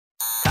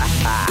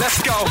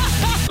Let's go.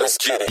 Let's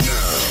get it.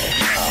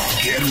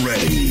 Get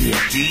ready.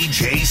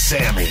 DJ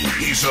Sammy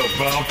is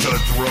about to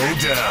throw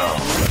down.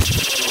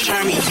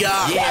 Turn me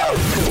up.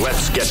 Yeah.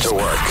 Let's get to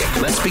work.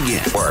 Let's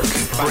begin. Work.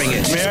 Bring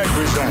it. May I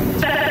present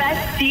The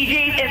best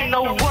DJs in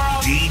the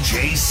world.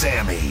 DJ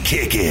Sammy.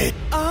 Kick it.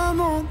 I'm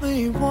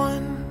only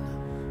one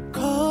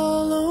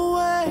call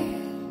away.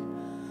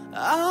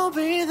 I'll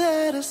be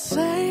there to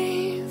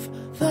save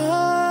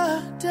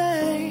the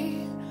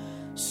day.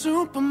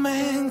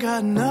 Superman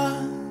got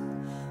nothing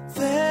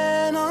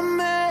on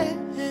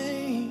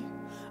me.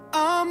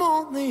 I'm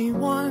only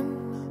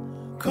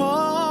one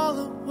call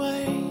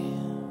away.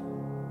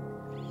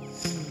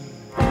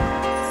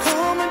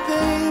 Call me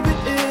baby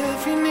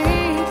if you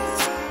need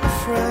a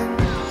friend.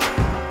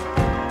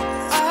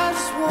 I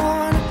just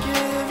wanna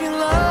give you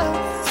love.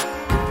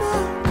 Come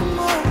on, come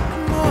on,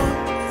 come on.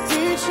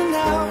 Reaching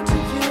out to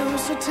you,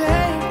 so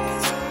take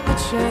a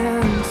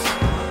chance.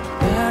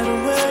 No matter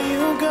where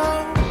you go,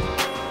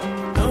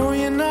 no,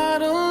 you're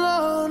not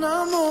alone.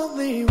 I'm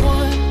only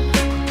one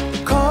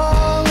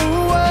call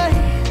away.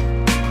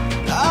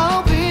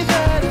 I'll be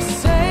there to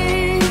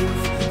save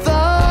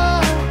the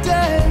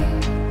day.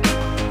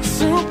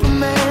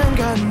 Superman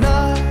got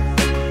nothing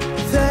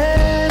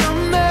on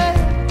me.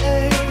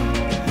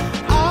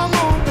 I'm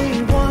only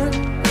one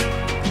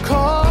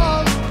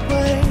call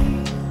away.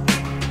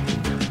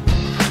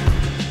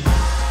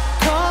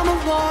 Come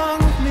along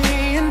with me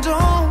and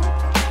don't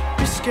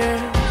be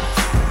scared.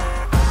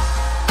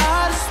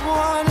 I just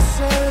wanna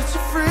set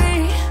you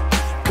free.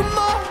 Come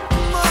on,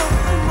 come on,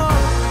 come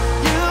on.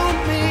 You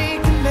and me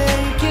can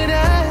make it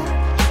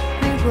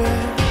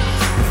anywhere.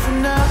 And for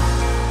now,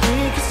 we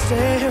can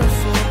stay here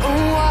for a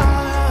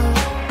while.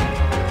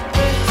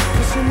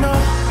 'Cause you know,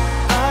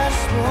 I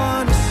just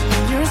wanna see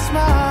you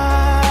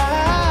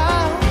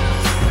smile.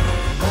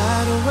 No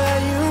matter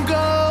where you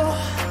go,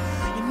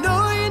 you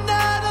know you're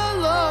not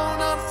alone.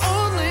 I'm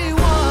only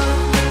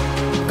one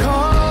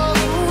call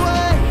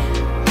away.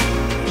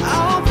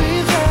 I'll be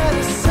there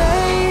to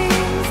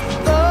save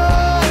the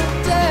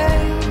day.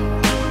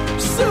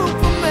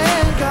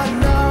 Superman got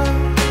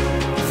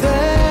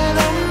nothing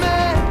on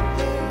me.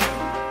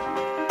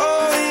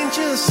 Oh,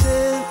 angels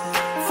sent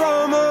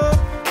from up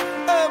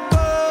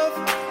above.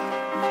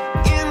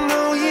 You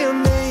know you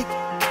make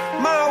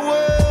my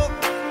world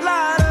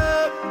light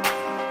up.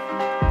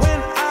 When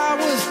I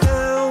was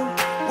down,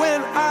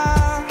 when I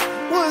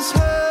was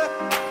hurt,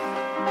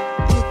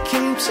 you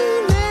came to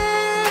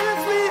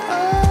lift me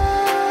up.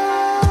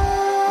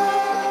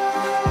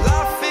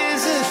 Life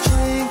is a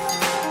drink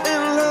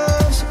and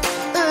love's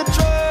a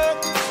drug.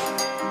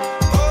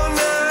 Oh,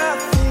 now I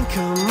think I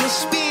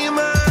must be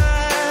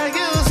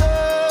miles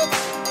up.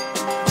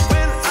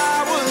 When I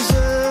was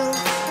a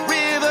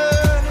river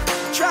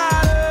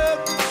dried up,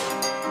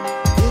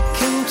 it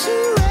came to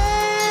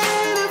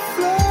rain and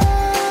flood.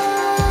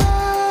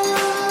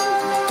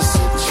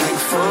 So drink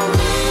from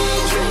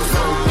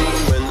me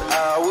when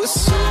I was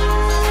so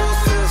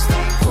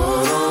thirsty.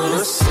 Put on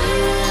a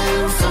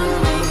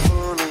symphony.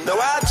 No,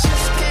 I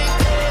just can't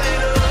get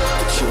enough.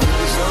 Put your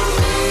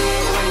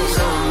wings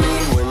on me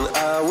when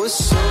I was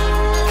so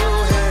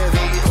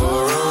heavy.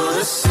 Pour on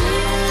a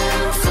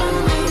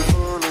symphony.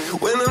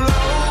 When I'm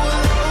low,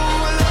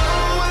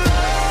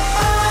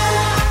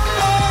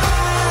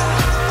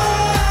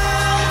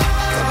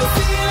 got me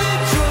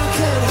feeling drunk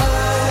and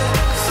high,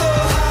 so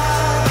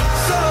high,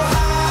 so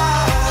high.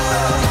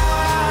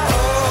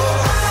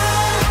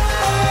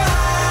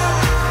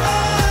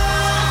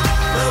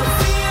 I'm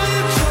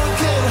feeling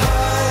drunk and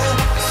high,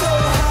 so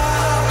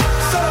high,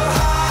 so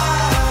high.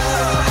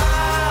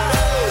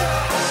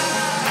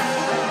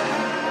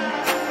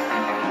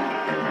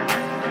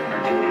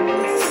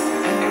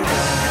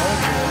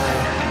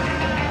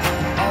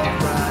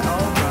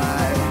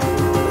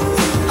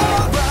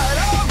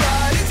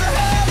 Alright, it's a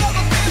hell of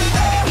a feeling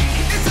though.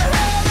 It's a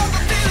hell of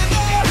a feeling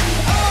though.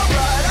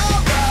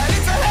 Alright,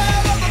 it's a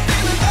hell of a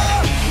feeling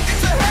though.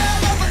 It's a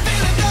hell of a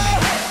feeling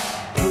though.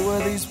 Who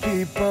are these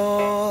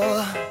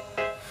people?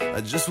 I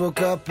just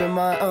woke up in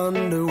my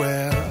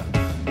underwear.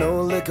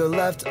 No liquor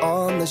left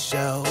on the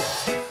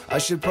shelf. I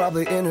should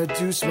probably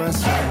introduce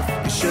myself.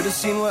 You should have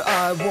seen what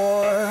I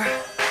wore.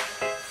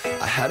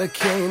 I had a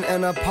cane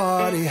and a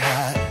party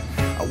hat.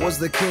 I was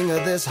the king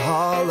of this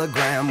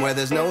hologram where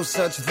there's no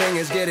such thing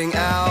as getting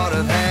out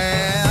of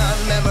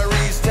hand.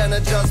 Memories tend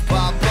to just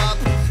pop up.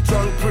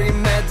 Drunk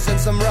pre-meds and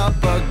some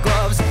rubber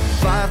gloves.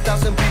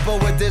 5,000 people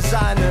with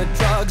designer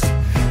drugs.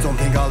 Don't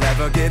think I'll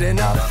ever get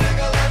enough.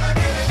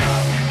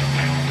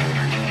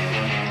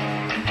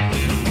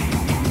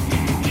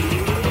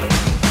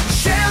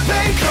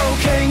 Champagne,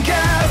 cocaine,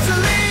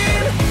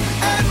 gasoline,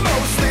 and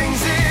most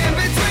things in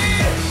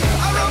between.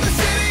 I rode the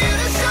city in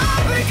a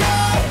shopping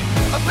cart,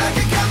 a pack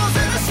of camels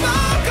and a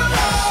smoke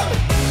alarm.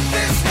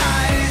 This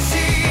night is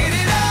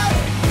heating up.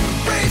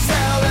 Raise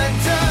hell and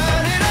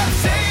turn it up.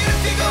 Say it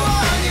if you go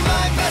on, you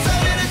might pass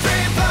out in a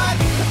dream pod.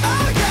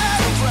 Oh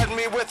yeah, don't threaten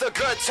me with a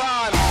good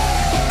time.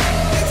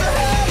 It's a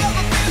hell of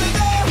a feeling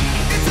though.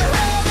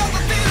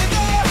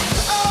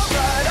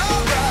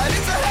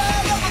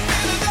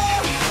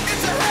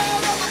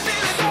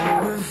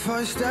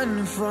 stand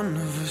in front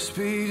of a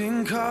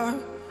speeding car,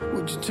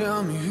 would you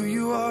tell me who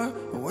you are,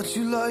 or what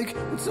you like,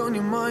 what's on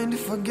your mind?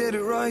 If I get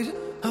it right,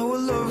 our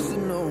love that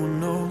no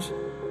one knows,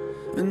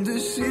 and the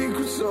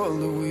secret's all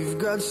that we've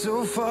got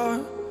so far.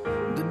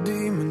 The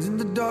demons in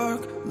the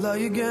dark lie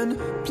again,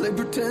 play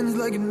pretends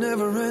like it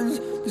never ends.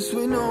 This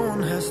way no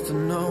one has to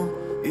know.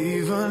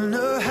 Even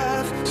a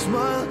half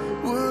smile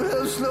would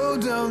help slow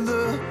down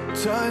the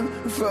time.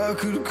 If I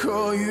could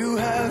call you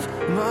half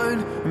mine,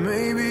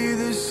 maybe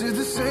this is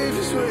the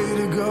safest way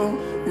to go.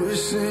 We're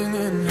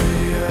singing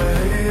hey ya,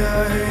 hey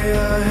ya, hey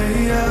ya, hey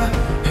ya,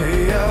 hey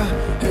ya,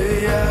 hey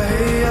ya,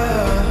 hey ya.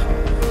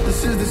 This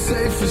is the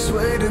safest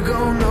way to go,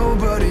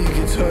 nobody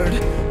gets hurt.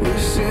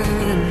 We're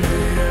singing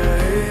hey ya,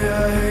 hey ya,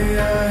 hey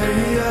ya,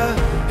 hey ya,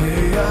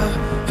 hey ya,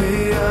 hey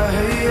ya,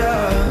 hey ya.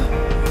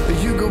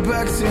 You go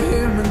back to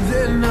him and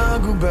then I'll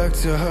go back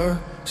to her.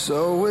 So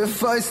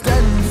if I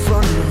stand in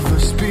front of a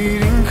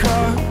speeding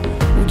car,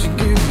 would you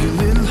give your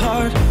little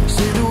heart,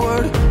 say the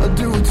word, I'll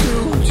do it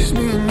too, just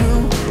me and you.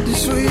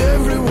 This way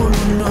everyone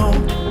will know,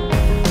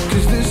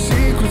 'cause the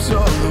secret's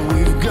all that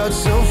we've got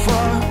so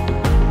far.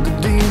 The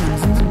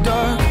demons in the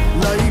dark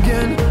lie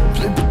again,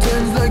 play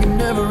pretends like it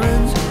never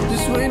ends.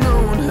 This way no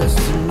one has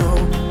to know.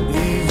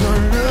 Even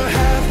a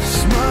half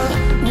smile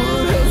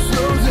would help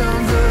slow down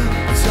the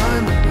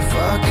time. If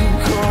I can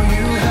call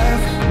you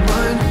half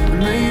mine,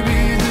 maybe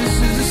this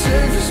is the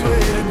safest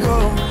way to go.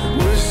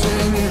 We're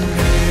singing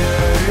hey ya,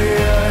 hey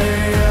ya,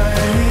 hey ya,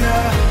 hey ya,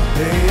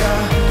 hey ya,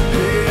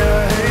 hey ya,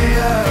 hey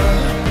ya.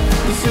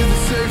 This is the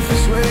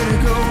safest way to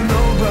go,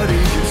 nobody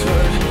gets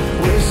hurt.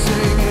 We're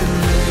singing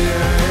hey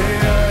ya, hey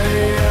ya,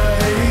 hey ya,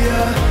 hey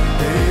ya,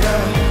 hey ya,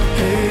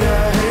 hey ya,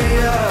 hey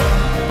ya.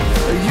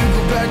 You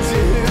go back to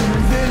him,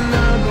 then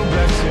I'll go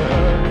back to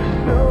her.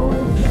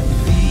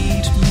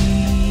 Meet me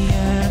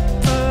at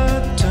the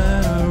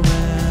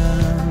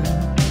turnaround.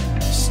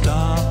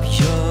 Stop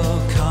your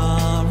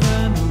car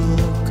and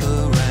look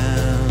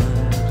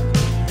around.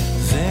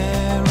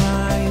 There I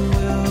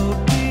will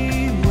be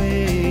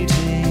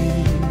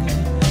waiting.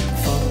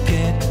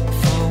 Forget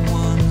for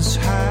once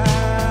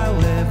how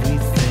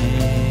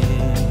everything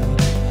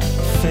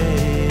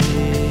fades.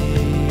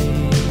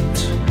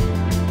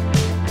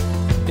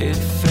 It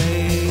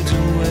fades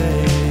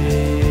away.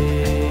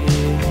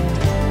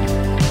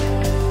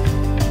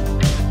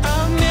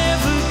 I'll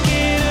never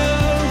get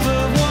over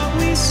what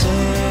we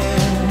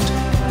said.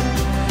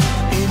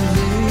 It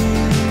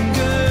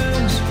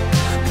lingers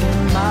in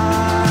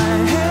my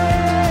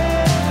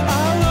head.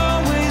 I'll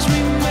always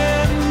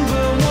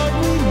remember what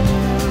we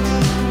knew.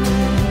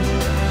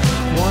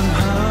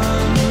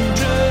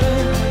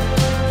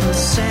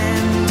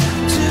 100%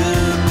 to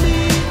be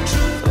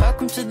true.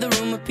 Welcome to the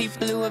room of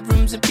people who have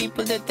rooms of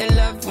people that they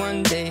love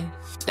one day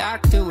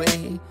locked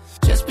away.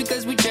 Just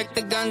because we check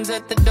the guns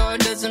at the door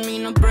doesn't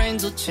mean our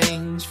brains will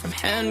change from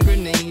hand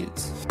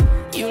grenades.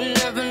 You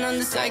loving on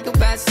the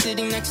psychopath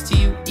sitting next to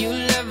you. You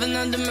loving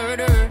on the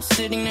murderer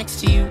sitting next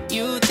to you.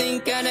 You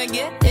think I'd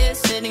get here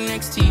sitting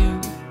next to you.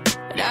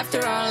 But after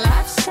all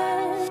I've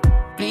said,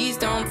 please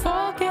don't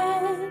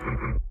forget.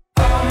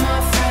 All my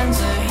friends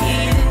are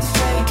heathens,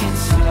 take it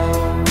slow.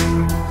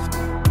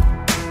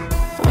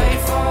 Wait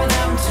for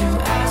them to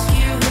ask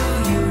you who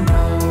you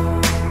know.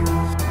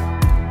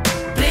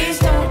 Please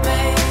don't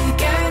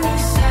make any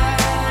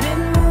sudden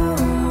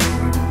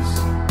moves.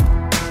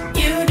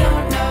 You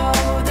don't know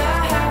the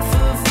half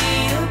of the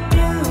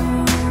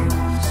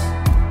abuse.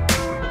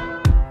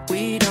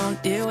 We don't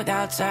deal with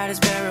outsiders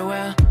very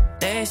well.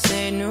 They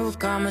say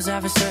newcomers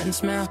have a certain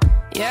smell.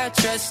 Yeah,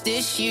 trust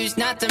issues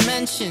not to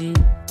mention.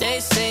 They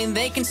say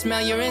they can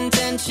smell your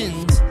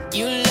intentions.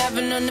 You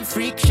laughing on the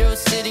freak show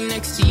sitting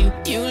next to you.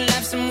 You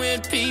laugh some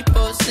weird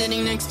people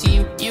sitting next to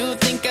you. You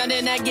think how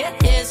did I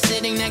get here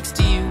sitting next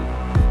to you?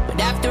 But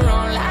after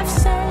all I've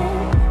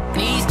said,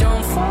 please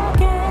don't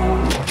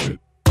forget.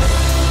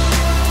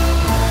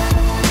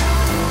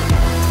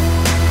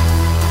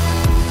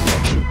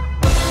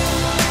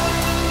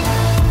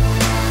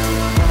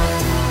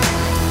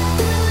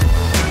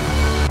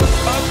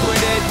 Up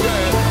with it,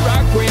 girl.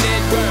 Rock with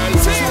it, girl.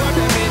 See what I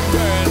mean,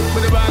 girl.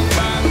 With a bang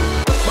bang.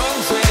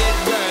 Bounce with it,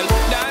 girl.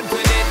 Dance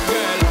with it,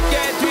 girl.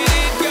 Get with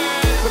it,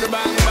 girl. With a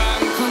bang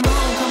bang.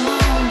 Come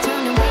on,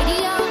 turn the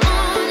radio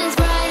on. It's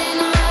Friday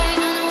night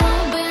and I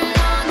won't be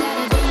long.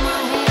 Gotta do my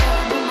hair,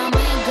 put my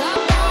makeup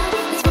on.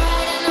 It's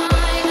Friday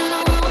night and I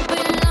won't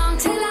be long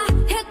till I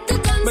hit the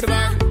dance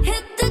floor,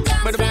 hit the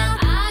dance floor.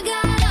 I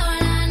got all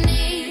I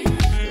need.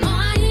 No, I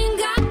ain't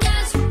got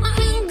cash,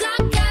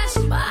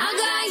 but I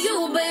got you,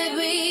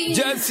 baby.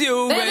 Just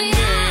you and Baby, me. I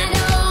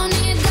don't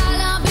need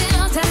dollar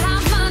bills to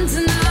have fun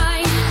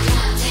tonight.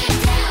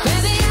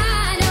 Baby, I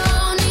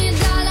don't need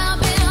dollar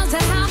bills to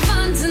have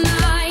fun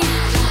tonight.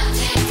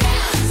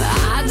 But I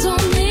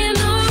don't need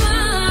no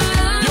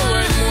You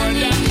ain't more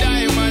than money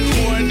diamond,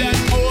 more than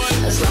gold.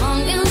 as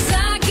long as I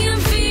can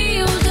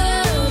feel the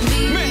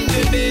Make the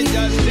beat. beat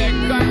just take No,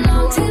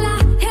 control. till I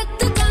hit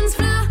the dance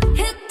floor,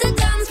 hit the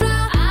dance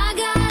floor. I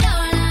got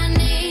all I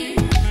need.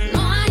 No,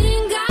 I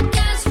ain't got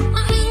cash,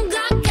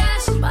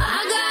 but I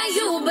got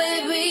you, baby.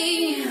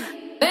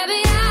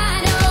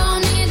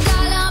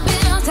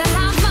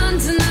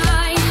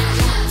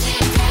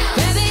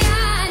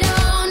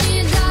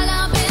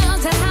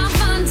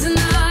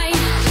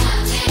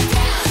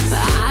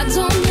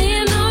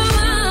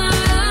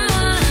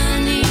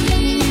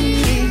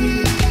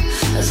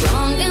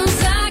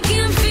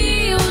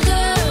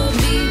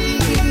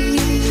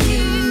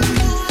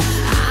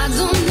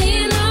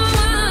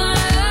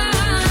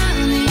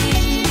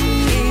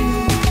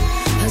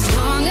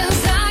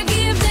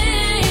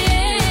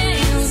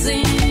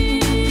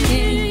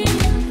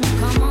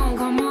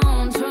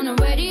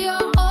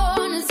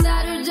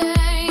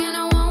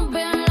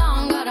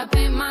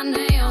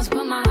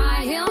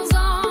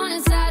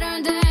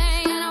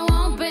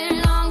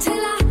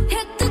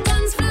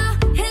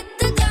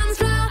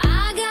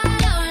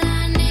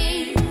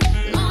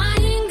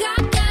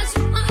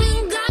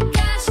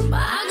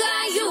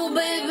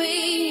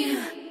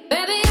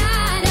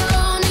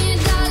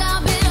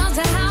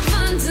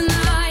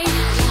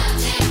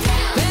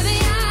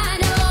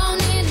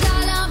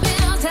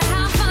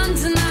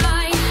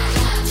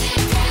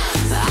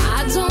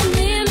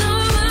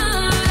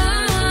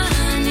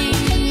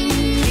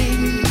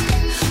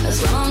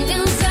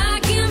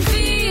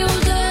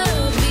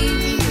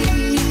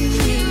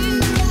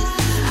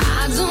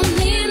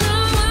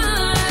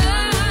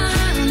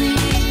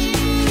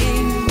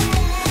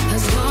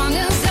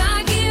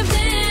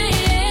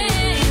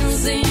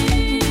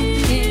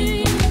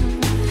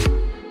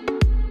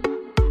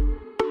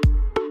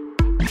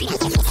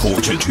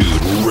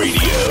 Fortitude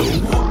Radio.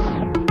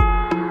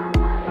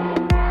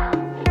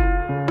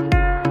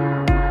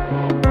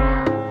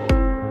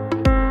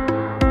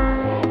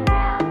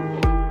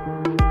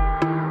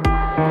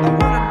 I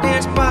wanna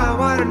dance by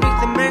water beneath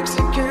the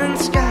Mexican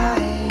sky.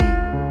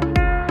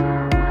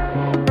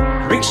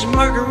 Drink some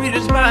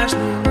margaritas by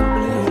swinging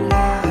blue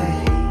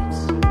lights.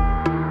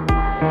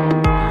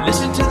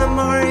 Listen to the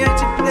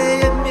mariachi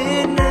play at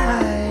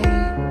midnight.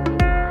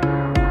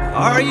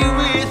 Are you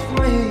with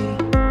me?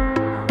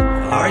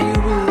 Are you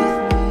with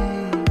me?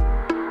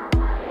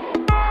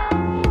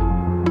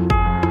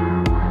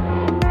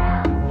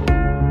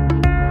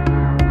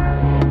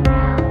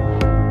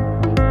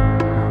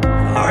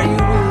 Are you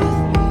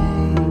with me?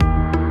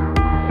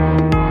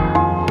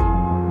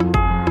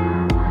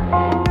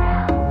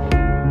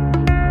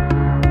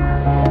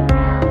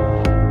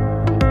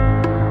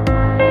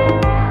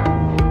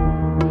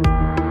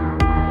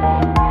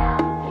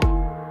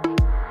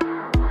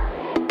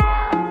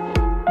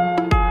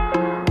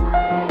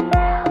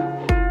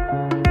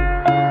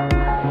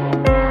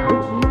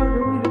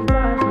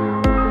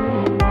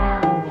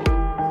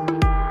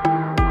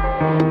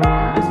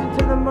 Listen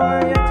to the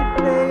mariachi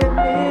play at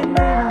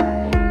midnight.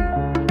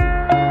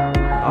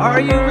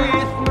 Are you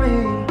with me?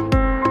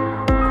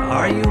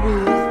 Are you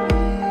with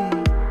me?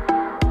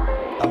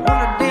 I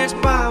wanna dance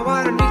by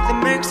water beneath the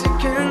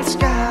Mexican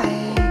sky.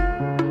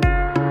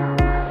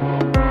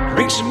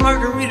 Drink some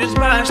margaritas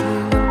by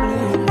swinging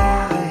blue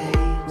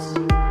lights.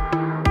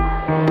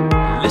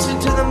 Listen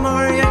to the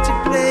mariachi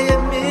play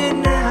at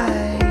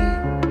midnight.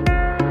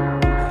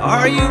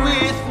 Are you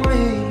with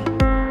me?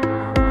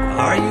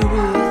 Are you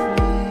with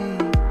me?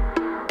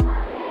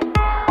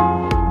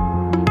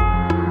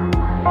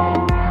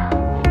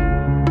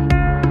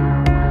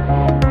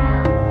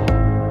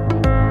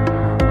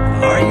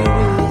 Are you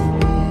with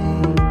me?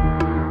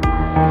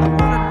 I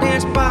wanna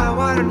dance by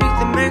water beneath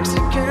the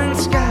Mexican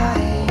sky.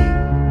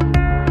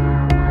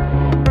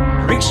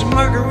 Drink some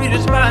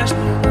margaritas by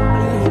swinging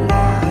blue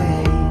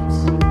lights.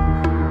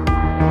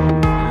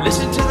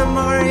 Listen to the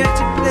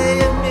mariachi play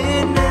at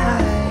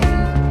midnight.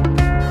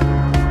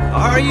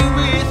 Are you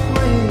with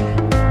me?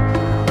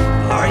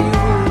 Are you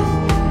with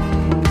me?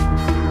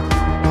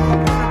 I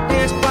wanna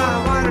dance by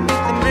water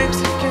beneath the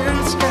Mexican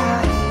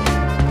sky.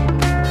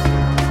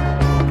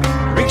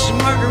 Drink some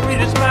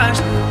margaritas by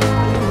swinging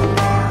blue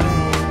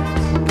lights.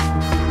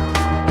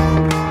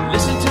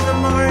 Listen to the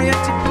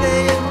mariachi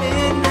play at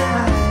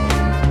midnight.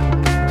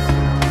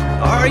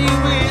 Are you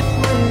with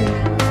me?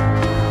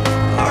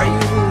 Are you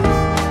with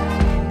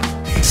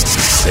me?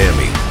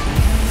 Sammy.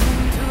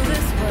 To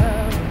this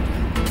world,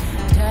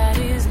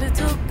 Daddy's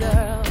little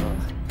girl.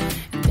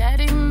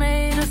 Daddy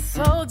made a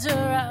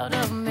soldier out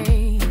of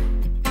me.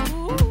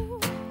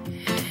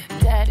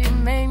 Daddy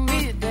made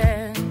me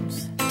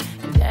dance.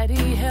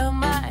 Daddy held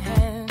my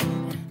hand.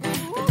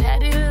 But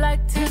Daddy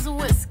liked his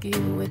whiskey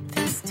with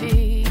his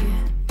tea.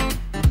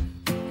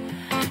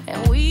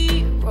 And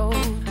we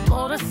rode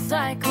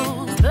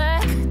motorcycles,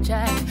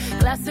 blackjack,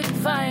 classic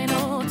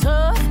vinyl,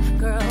 tough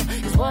girl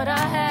is what I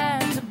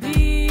had to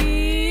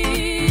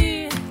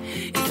be.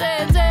 He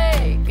said,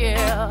 take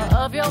care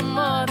of your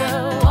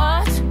mother,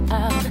 watch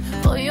out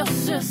for your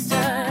sister,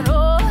 and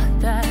all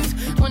that's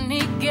when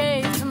he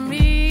gave to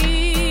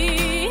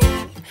me.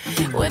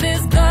 With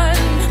his gun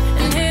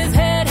and his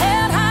head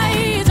held high,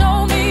 he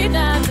told me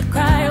not to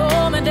cry.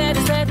 Oh, my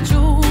daddy said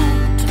shoot.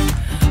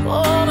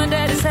 Oh, my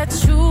daddy said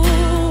shoot.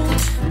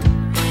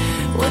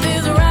 With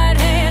his right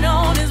hand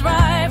on his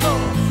rifle,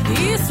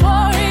 he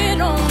swore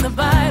it on the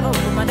Bible.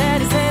 My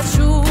daddy said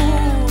shoot.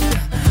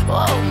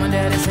 Oh, my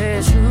daddy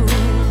said shoot.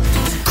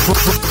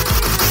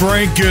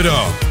 Crank it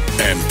up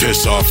and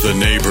piss off the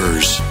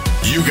neighbors.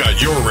 You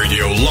got your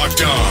radio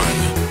locked on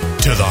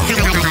to the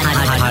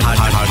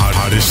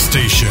hottest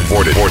station.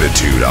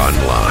 Fortitude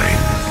Online.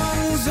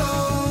 Eyes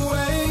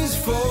always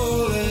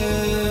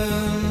falling,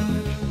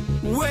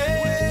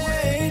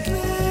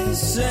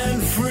 weightless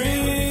and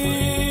free.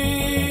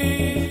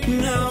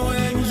 Now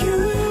when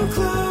you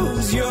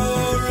close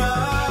your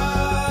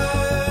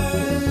eyes,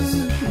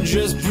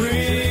 just breathe,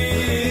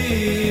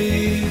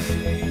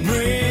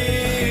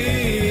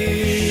 breathe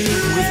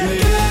with me.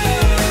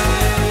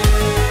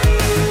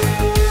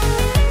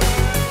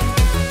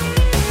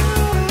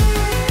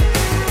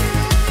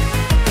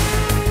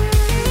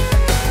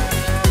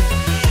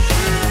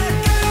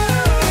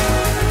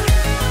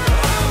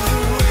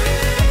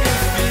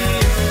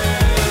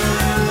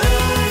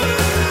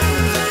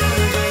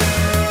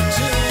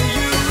 Till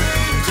you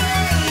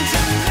return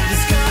to the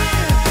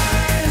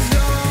skies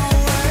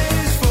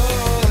always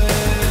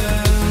falling.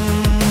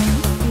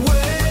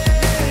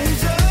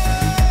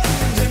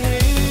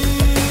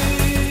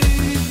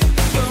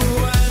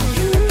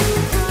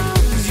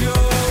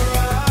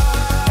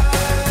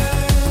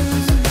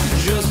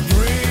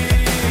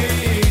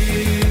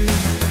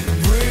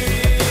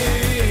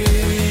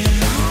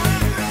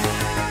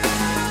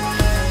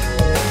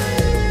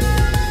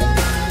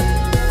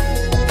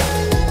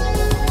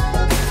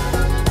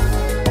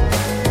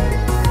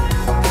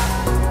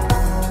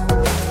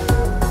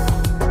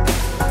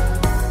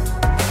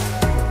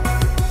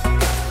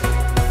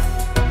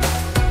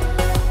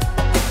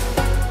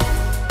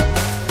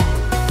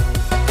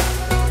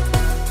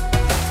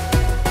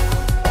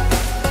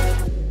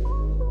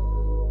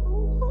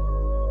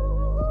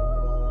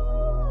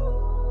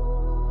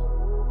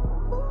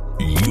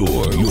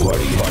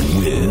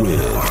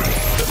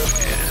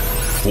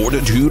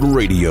 Fortitude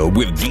Radio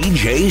with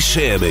DJ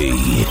Sammy.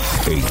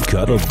 A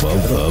cut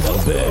above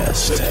the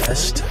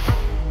best.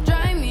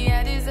 Drive me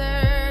a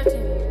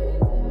desertion.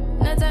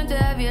 No time to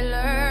have you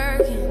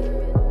lurking.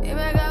 You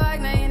make a walk,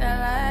 now you don't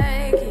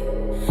like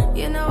it.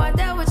 You know I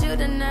dealt with you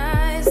the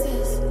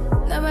nicest.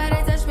 Nobody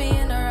touched me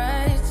in the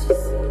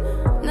righteous.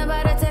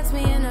 Nobody text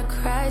me in a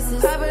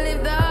crisis. I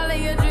believed all of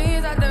your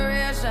dreams are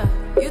duration.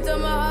 You took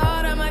my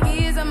heart, all my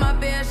keys, and my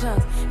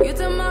patience. You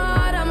took my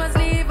heart, I must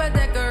leave a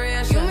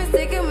decoration. You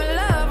mistaken my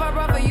love, I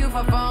brought for you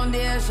for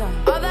foundation.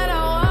 All that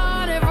I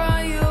wanted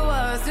from you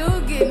was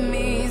to give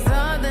me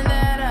something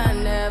that I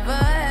never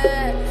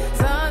had,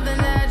 something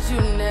that you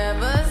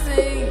never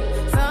seen,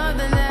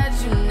 something that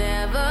you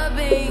never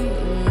been.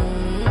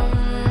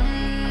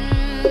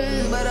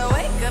 But I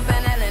wake up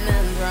and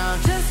nothing's wrong.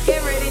 Just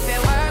get ready for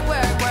work,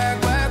 work,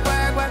 work, work,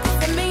 work, work.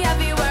 See me, I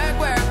be work,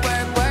 work,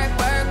 work, work,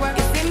 work, work.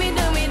 You see me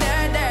do me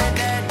dirt, dirt,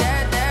 dirt,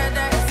 dirt, dirt,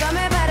 dirt. Tell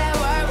me about that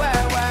work,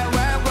 work, work,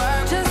 work,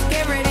 work. Just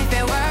get ready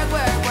for work,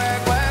 work,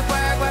 work, work,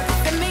 work, work.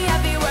 See me, I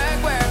be work,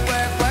 work,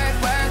 work, work,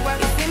 work, work.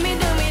 You see me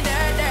do me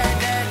dirt, dirt,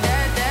 dirt,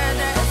 dirt, dirt,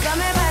 dirt. Tell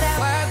me about that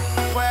work,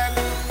 work,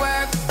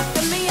 work.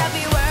 See me, I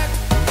be work,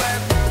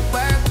 work,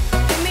 work.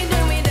 See me do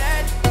me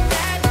dirt,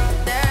 dirt,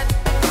 dirt.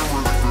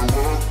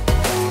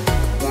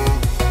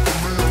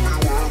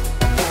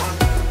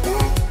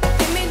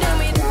 See me do me, see me do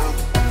me,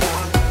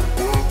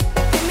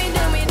 see me do me, see me do me, see me do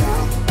me,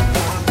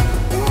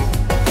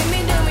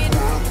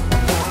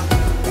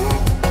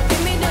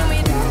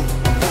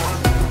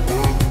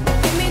 see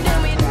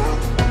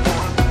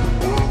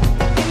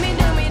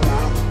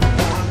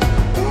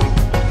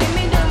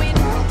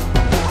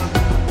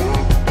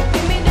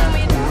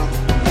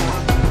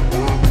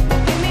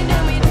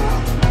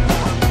me do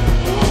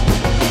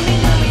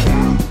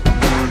me,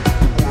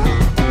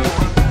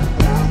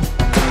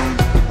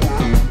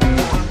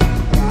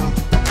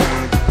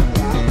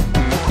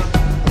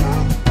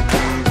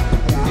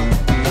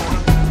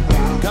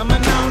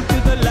 Coming out to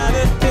the light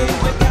of day,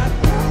 we got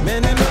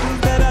many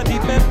moons that are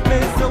deep in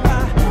place. So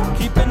I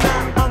keep an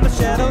eye on the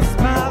shadow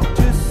smile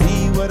to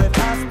see what it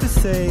has to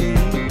say.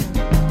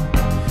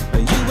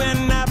 You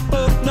and I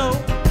both know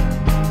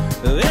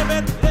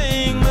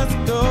everything must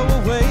go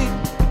away.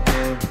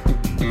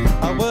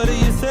 What do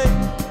you say?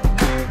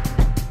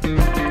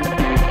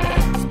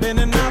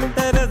 Spinning out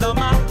that is on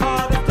my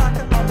heart. It's like a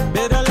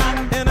bitter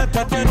light and a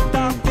touch of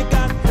dark. You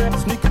got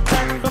sneak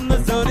attack from the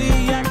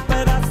zodiac,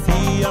 but I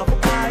see your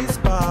eyes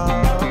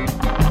spark.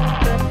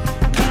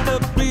 Keep the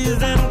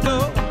breeze and go,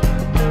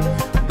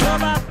 blow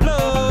by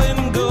blow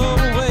and go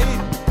away.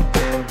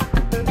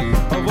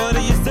 What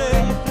do you say?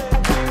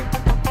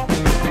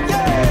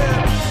 Yeah,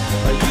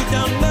 you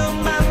don't know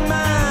my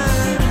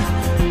mind,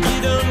 you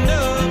don't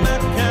know my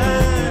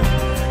kind.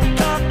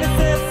 Dark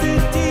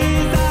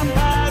necessities are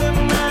part of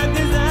my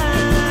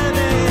design.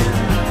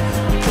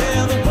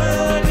 Tell the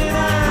world that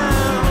I'm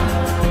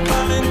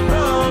falling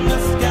from the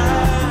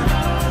sky.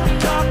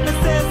 Dark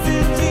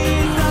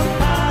necessities are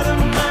part of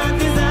my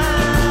design.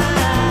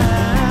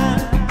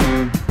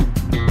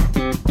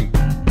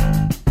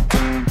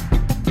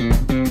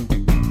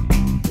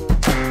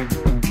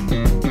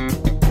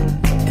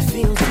 It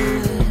feels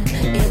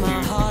good in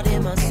my heart,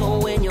 in my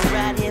soul when you're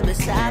right here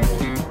beside me.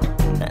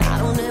 I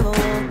don't ever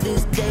want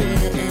this day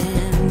to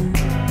end.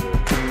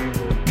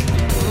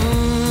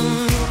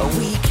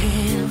 We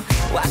can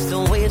watch the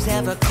waves,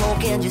 have a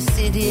coke, and just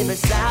sit here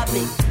beside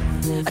me.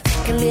 I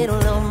take a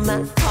little of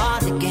my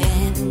heart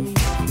again,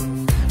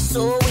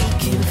 so we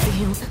can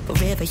feel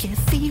forever. You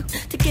feel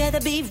together,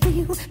 be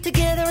real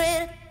together,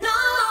 and no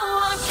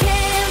one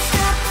can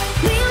stop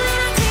me when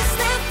I taste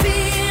that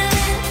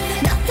feeling.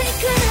 Nothing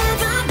could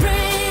ever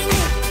bring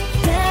me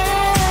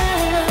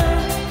down.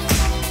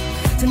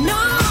 So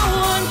no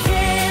one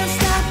can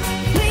stop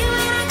me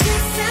when I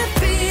taste that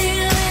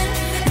feeling.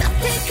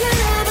 Nothing could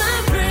ever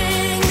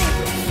bring me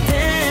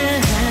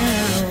down.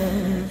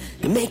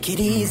 You make it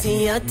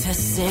easier to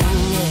sing, yeah.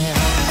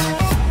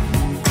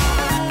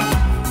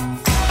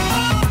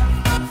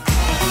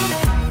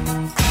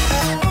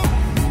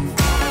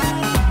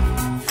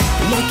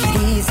 You make it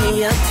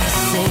easier to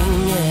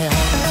sing, yeah.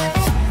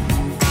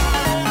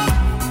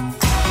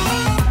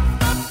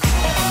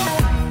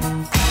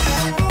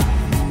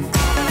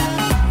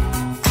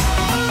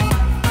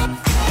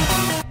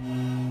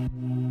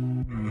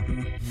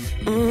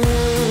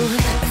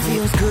 It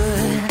feels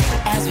good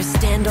as we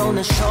stand on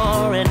the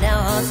shore and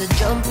our hearts are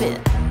jumping.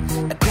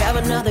 Grab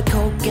another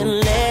Coke and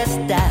let's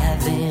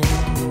dive in.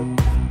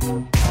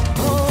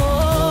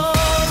 Oh,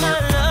 my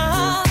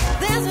love,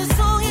 there's a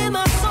song in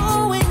my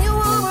soul when you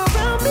are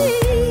around me.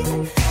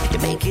 You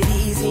make it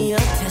easier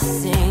to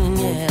sing,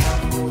 yeah.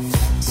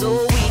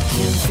 So we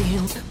can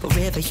feel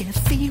forever, yeah,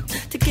 feel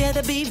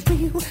together, be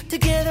real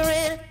together,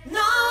 and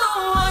no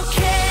one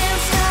can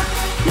stop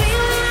me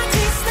when I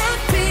taste that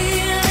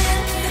feeling.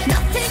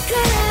 Nothing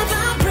could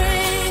ever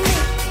bring me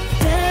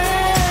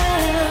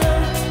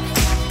down.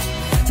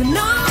 So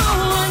no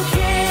one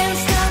can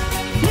stop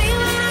me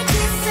when I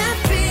taste that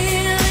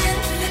feeling.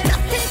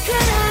 Nothing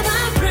could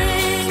ever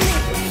bring me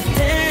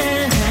down.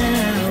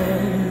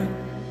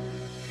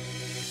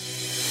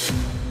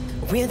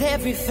 With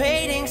every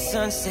fading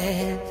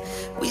sunset,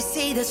 we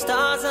see the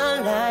stars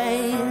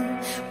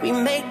align. We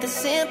make the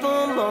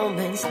simple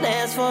moments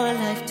last for a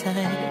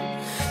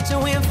lifetime.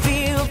 So we'll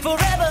feel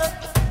forever,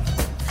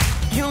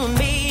 you and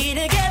me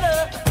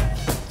together.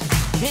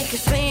 Make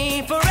us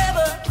flame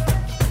forever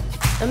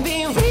and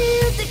be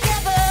real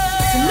together.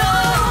 So no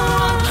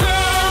one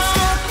can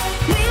stop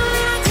me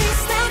when I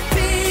taste that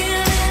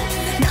feeling.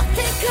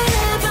 Nothing could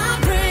ever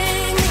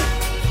bring me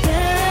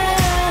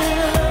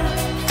down.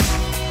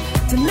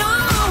 So no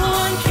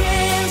one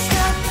can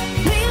stop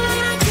me when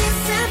I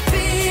taste that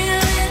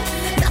feeling.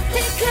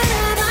 Nothing could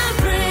ever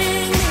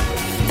bring me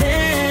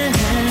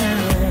down.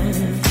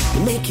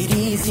 You make it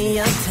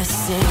easier to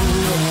sing.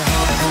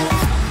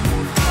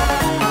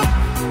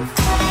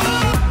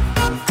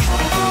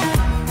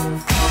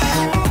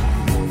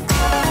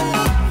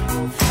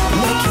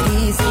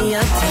 Easier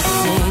to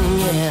sing,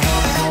 yeah.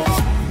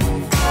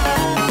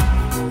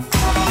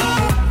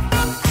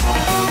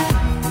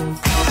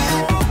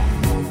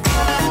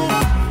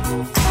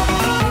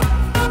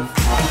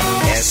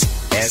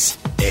 S-S-A-A-A-M-M-I.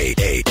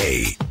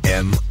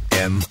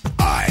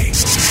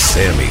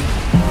 Sammy.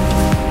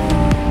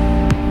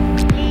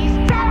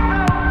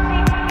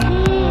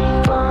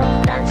 Keep on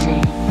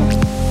dancing,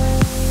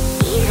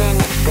 even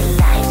if the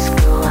lights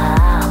go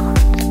out,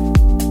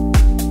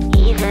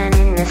 even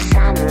in the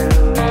sun and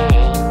the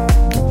rain,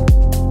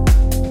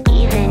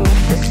 even if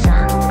the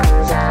sun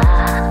comes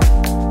out.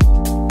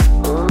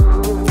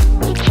 Ooh,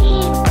 we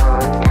keep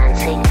on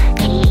dancing,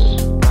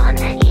 keep on,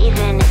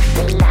 even if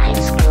the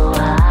lights go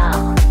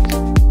out,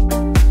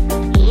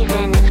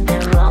 even if the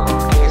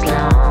road is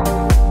long,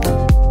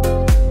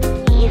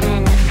 even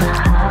if our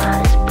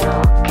heart is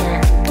broken.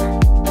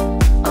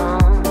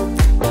 Oh,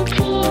 we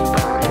keep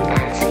on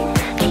dancing,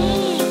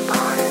 keep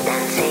on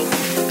dancing.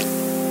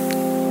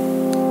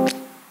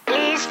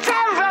 Please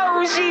tell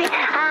Rosie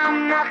I'm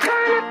not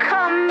gonna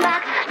come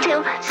back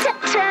till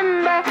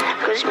September,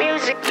 'cause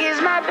music is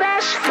my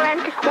best friend.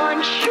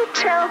 Once you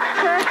tell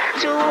her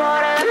to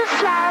water the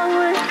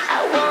flowers, I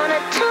want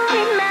her to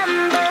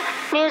remember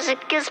music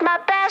is my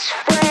best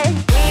friend.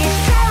 Please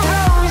tell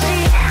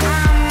Rosie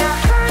I'm not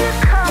gonna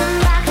come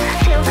back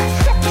till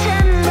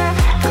September,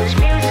 'cause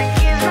music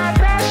is my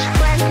best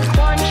friend.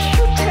 Once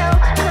you tell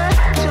her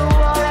to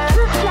water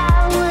the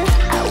flowers,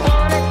 I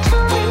want her to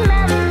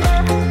remember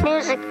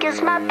music is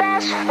my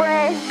best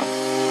friend.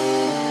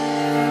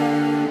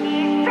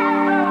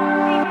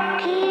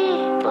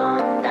 Keep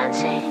on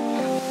dancing,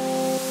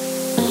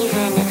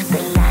 even if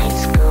the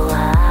lights go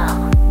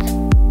out,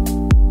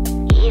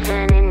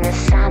 even in the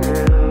sun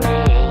and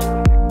rain,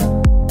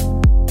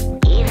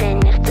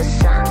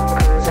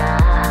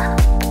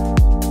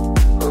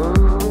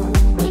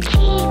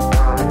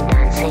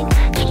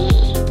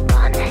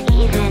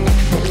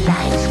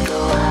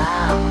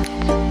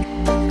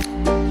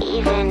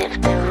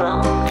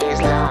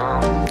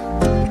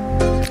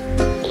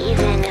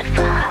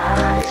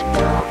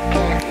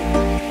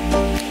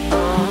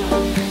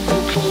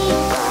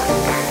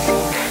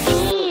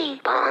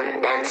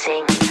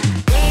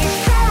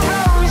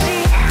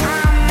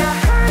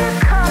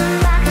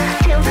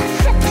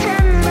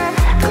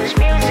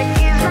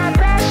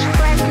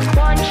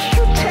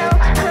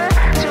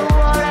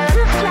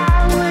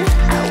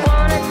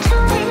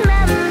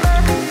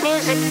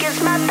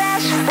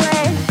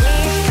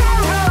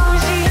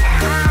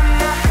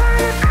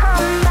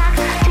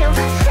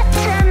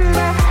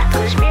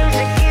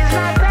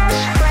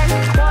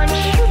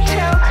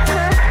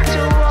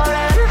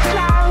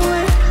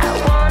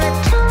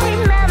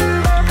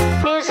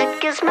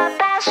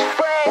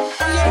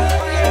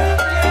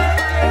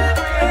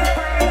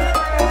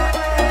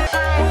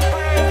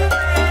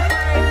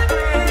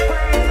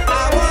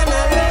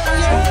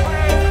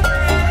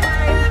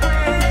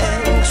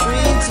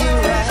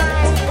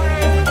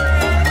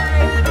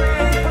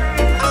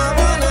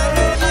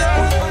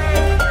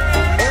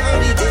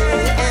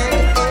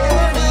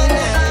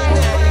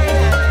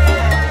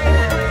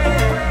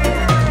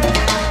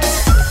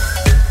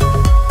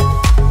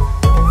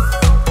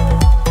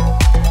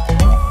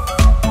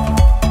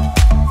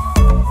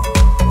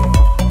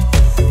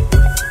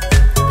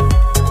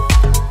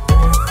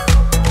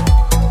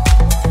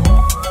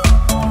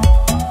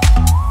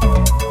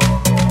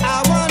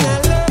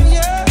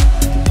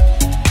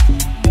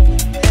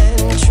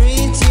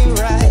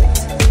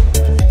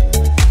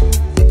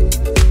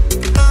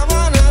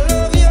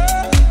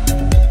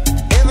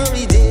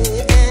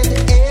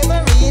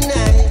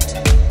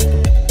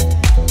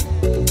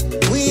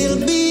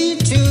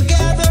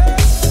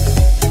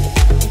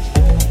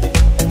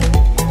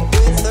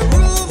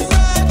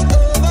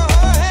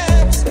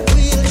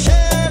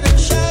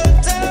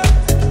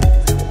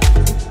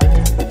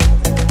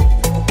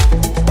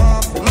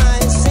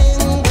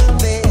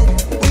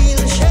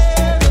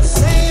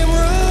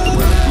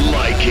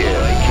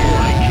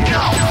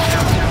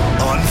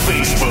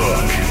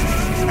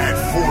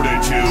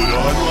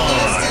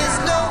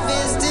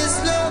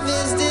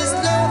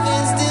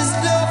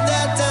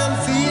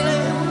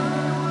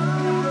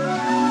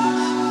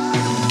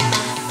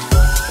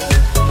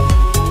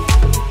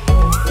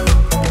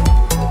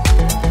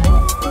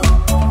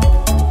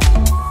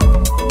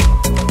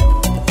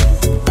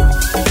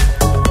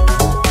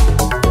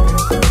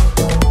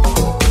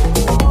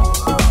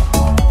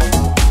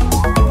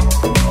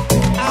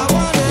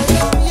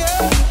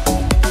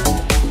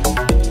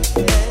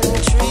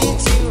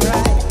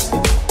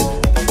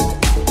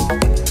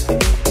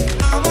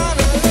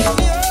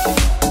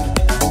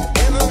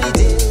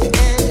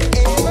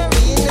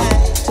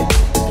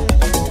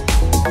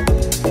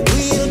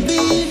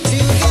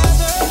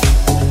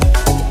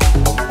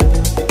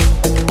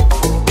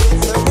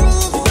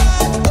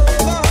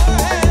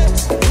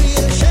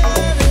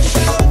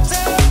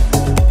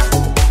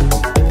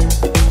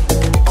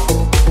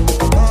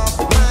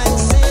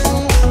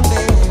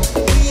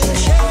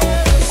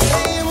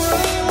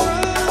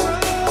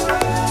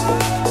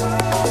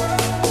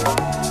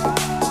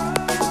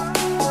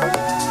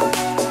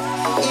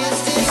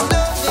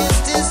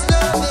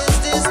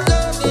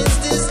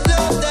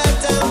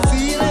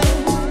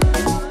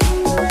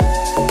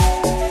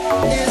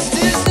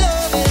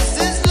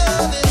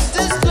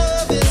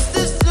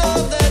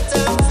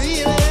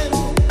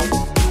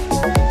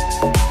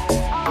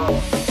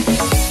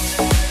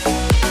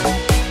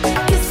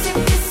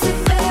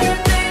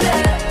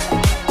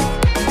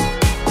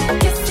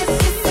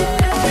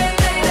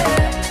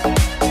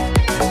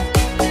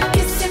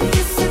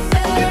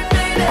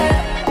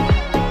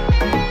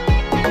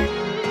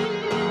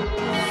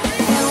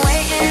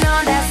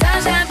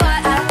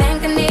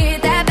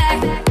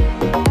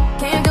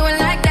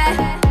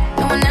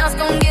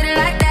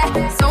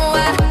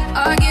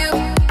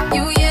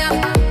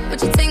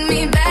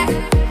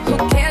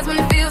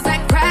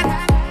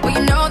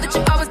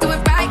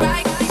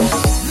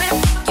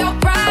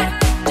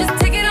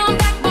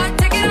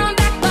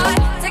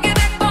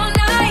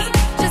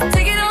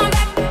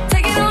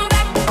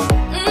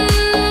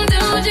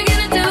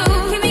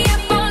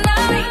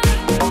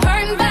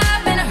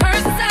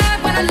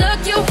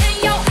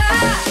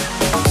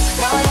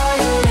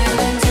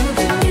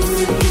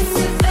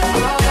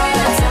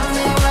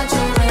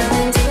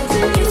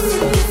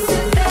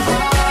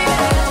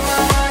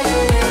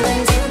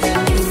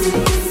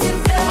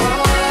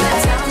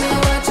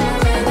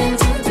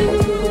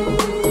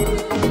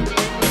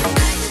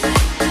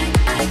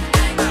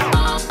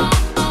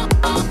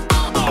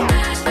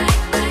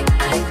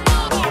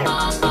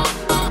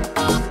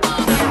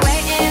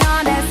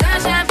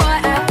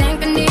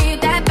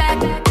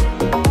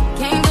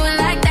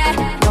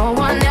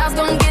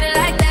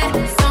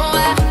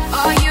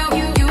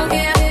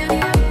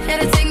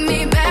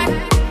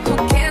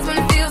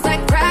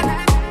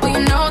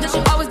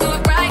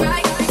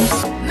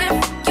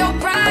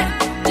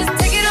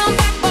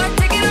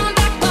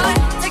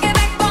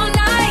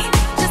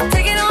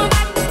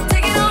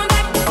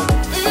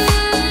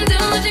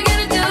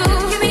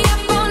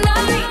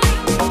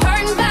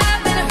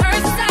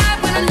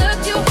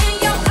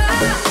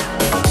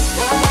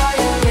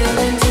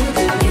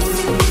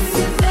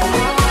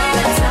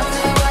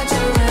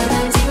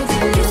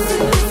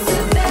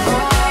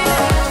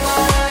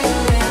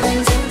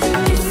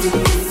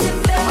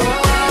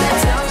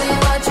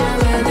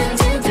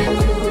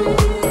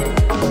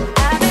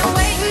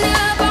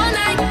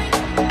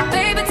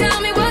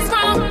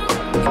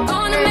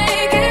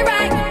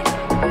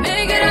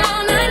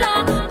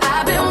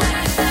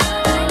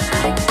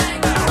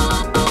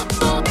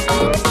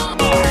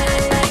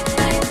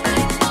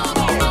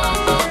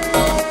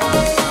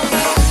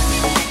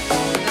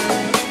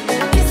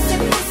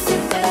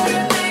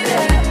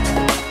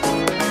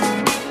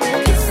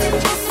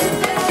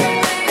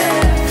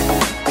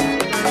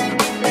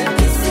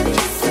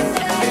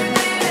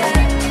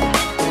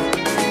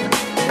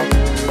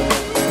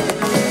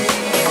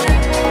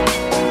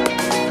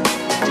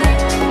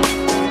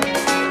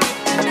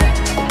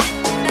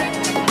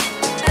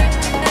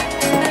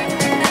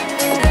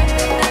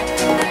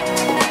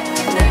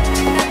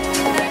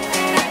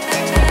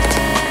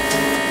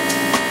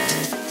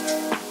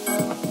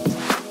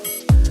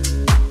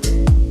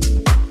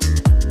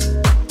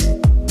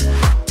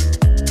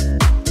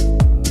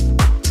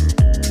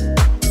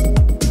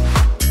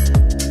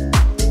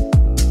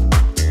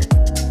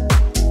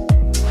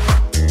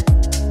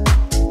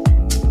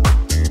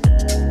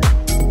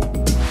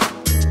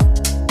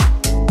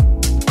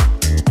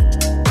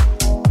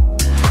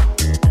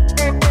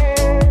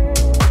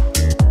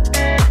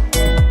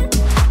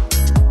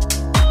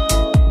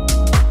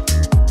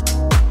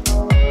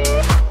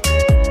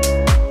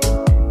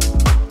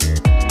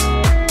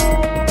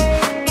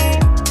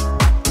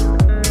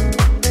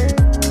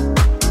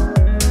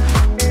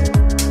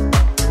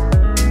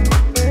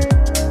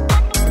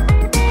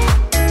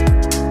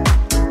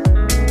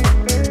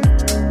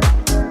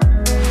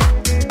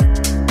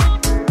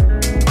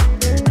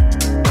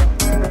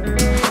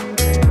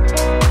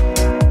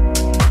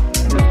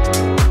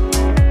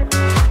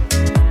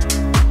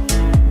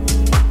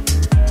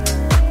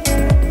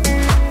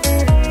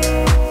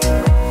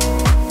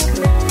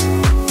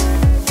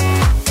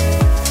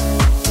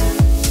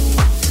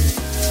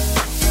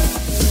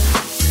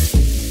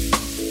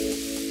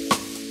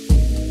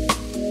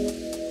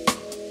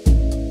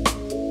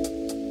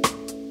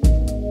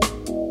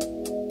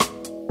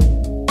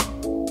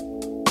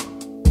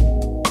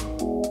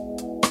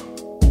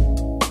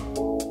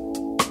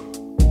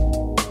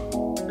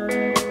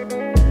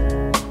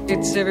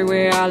 It's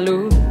everywhere I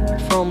look,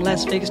 from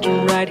Las Vegas to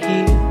right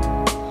here.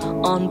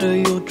 Under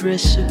your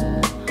dresser,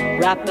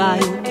 right by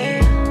your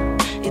ear.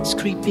 It's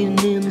creeping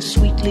in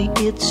sweetly,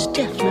 it's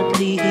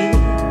definitely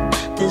here.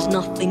 There's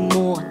nothing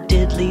more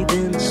deadly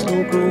than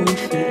slow-growing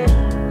fear.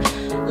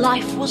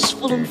 Life was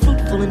full and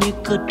fruitful and you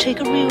could take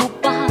a real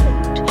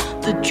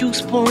bite. The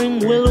juice pouring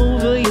well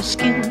over your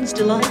skin's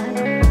delight.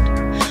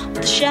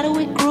 But the shadow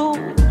it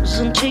grows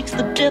and takes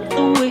the depth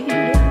away,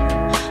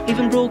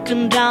 leaving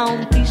broken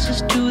down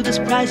pieces to this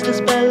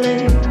priceless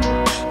ballet.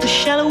 The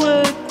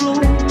shallower it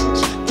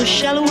grows, the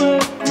shallower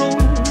it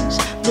grows,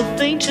 the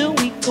fainter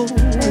we go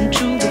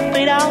into the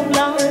fade out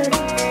line.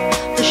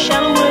 The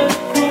shallower it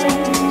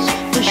grows,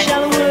 the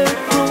shallower it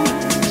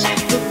grows,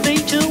 the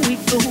fainter we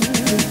go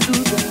into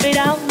the fade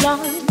out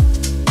line.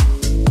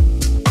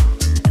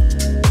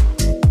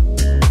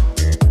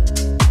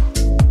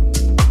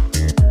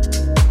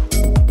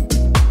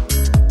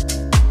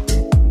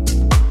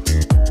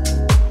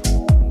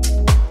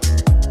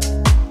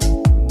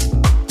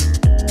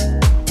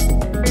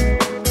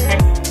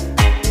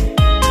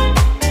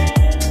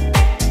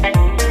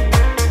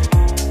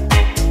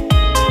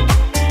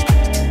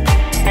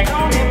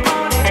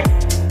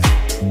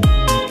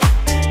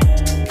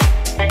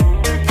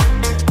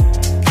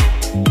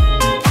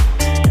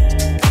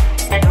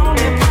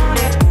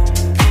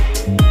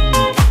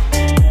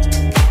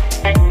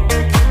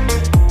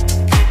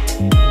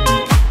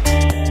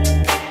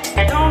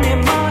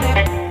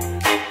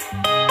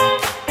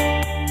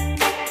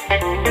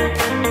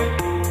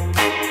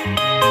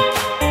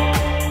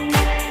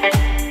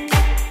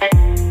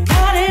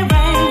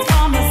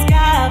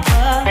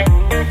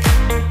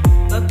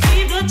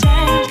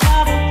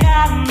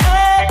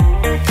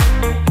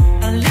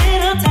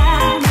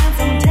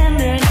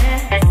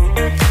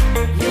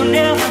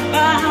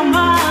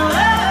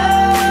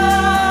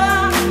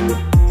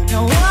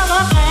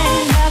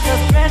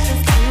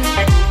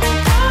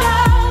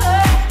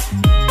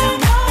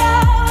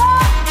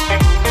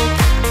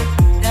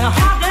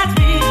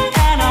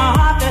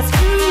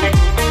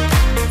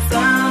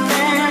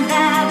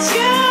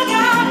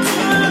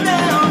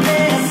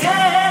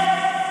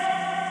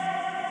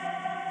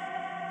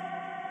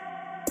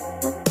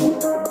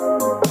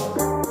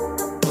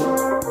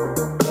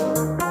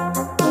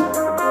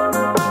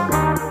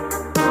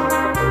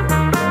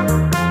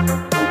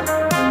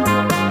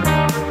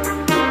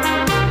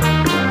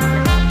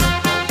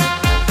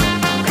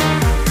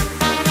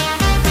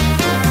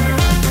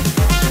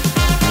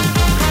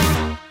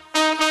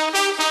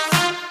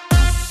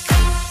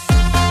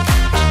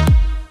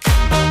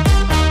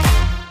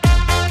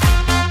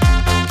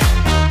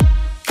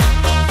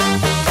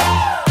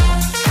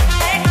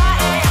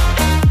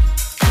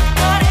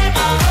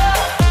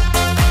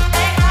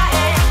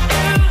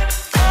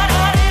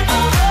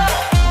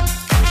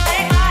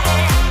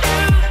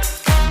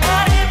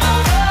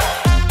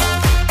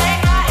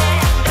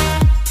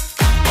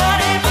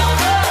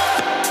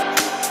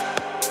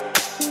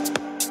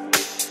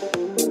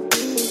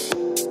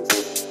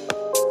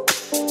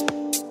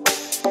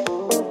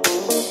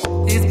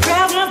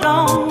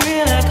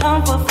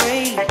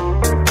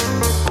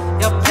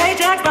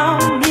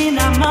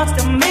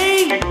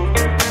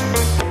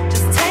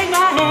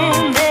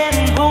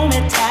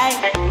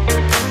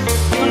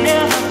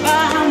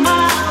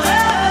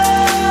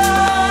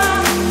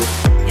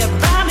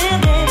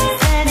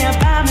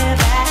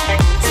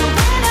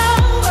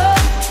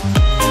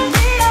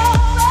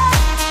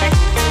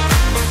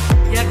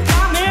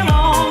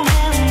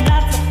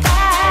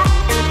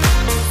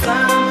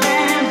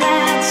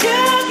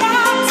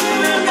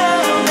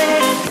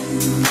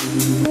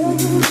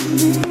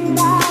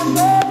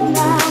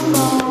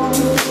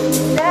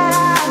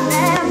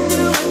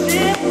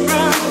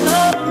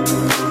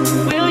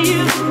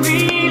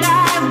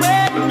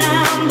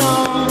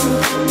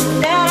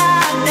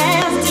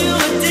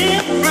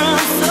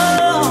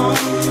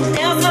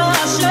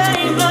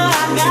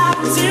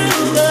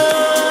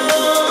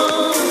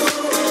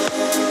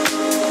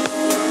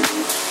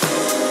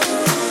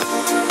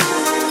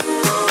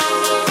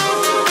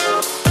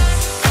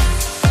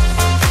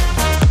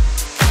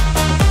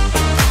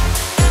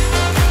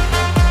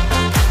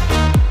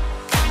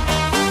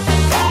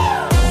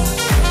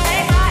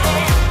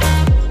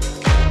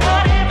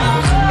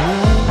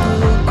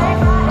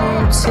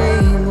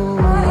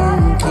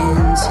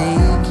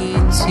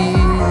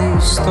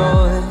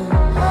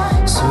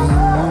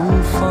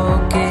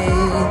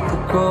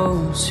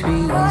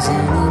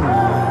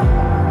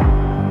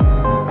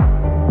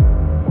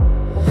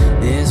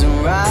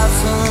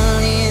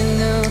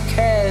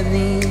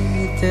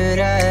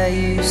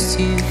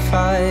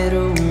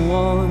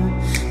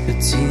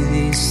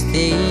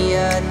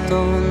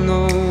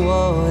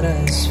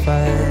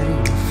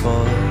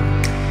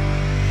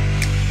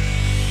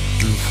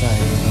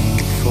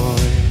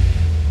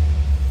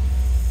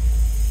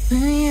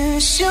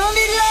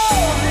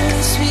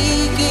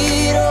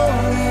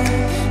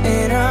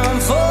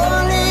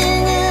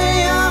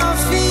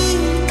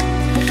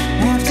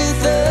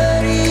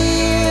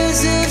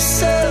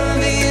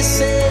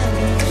 Service,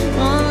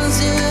 wants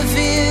to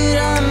feel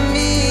on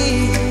me.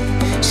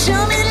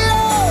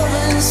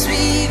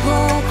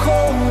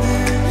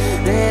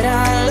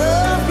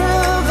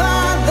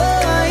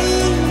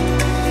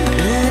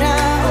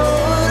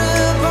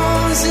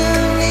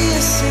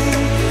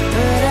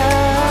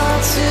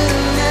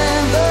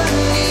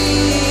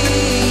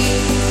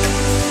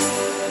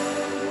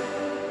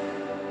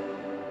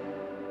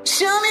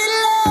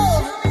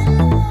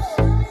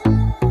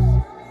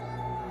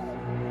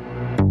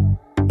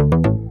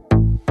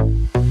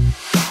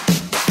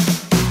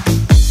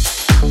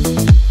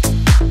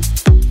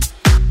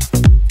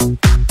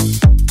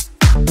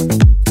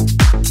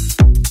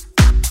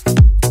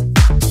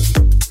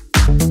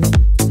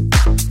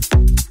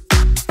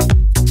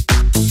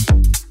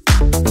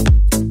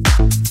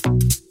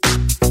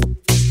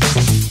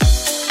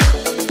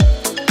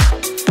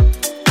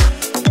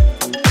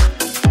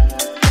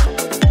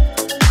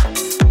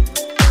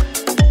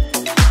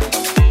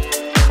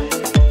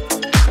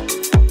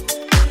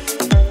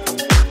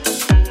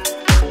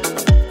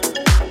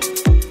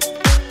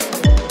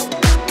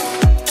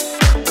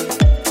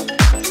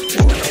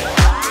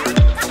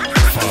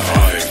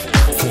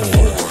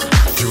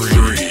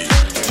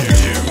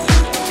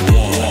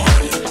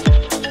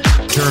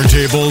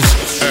 Turntables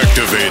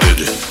activated.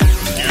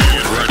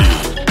 Get ready.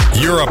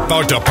 You're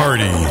about to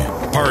party.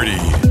 Party.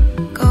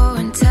 Go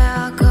and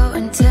tell, go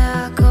and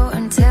tell, go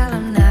and tell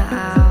him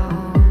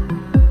now.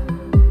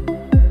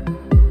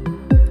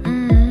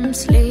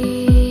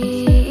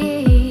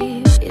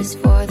 Sleep is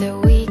for the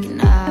weak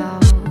now.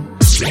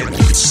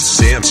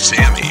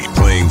 Sammy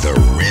playing the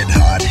red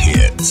hot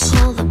hits.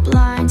 Pull the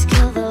blinds,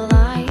 kill the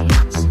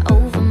lights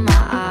over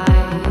my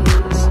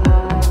eyes.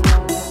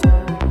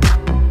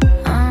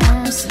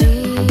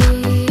 Sleep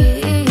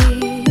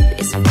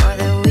is for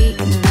the weak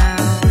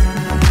now.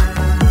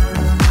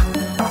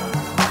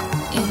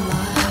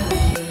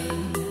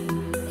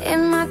 In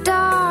my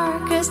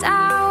darkest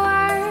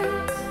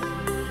hours,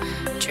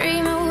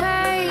 dream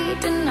away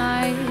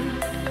tonight.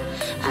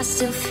 I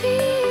still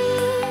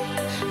feel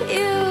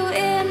you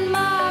in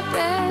my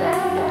bed.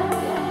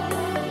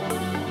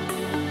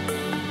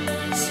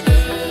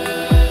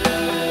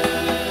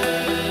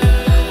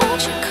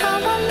 Won't you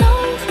come on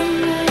over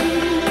me?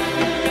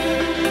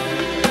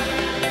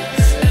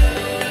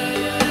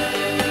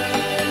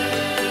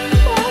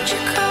 Won't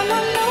you come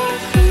on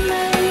over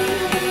me?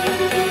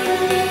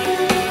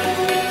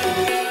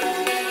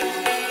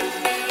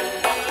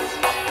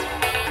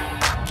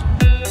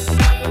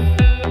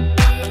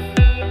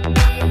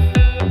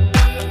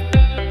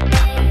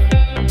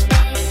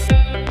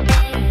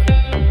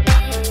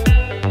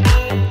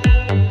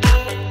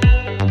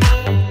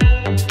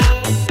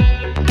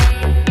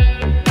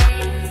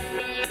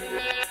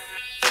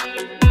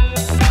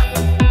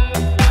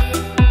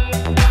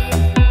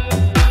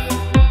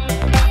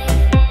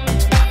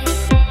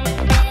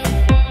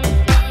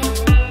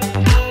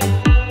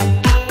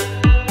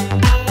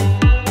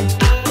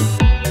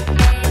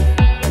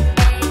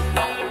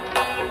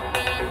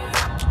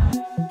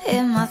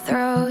 In my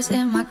throes,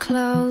 in my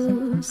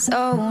clothes,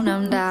 so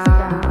numbed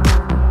out.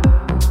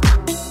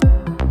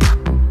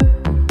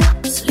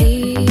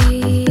 Sleep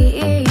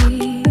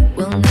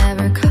will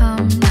never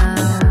come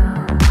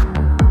now.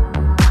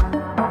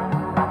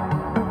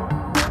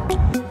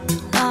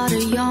 Not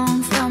a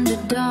yawn from the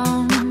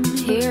dawn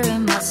here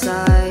in my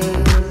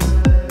sight.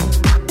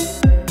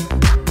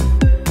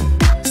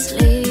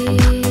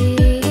 Sleep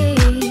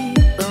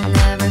will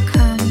never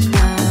come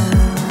now.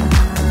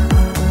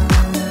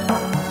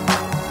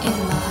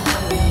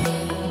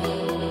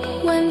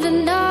 When the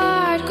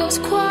night goes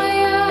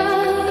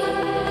quiet,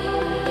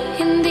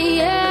 in the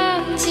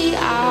empty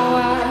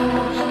hour,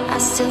 I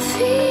still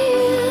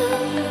feel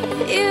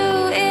you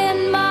in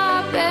my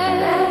bed.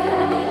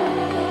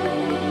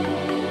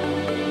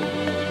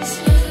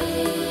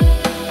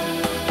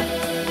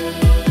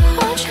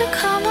 Won't you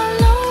come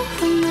all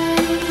over me?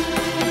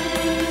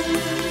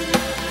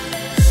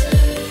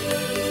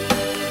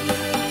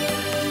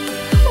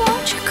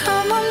 Won't you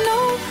come all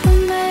over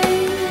me?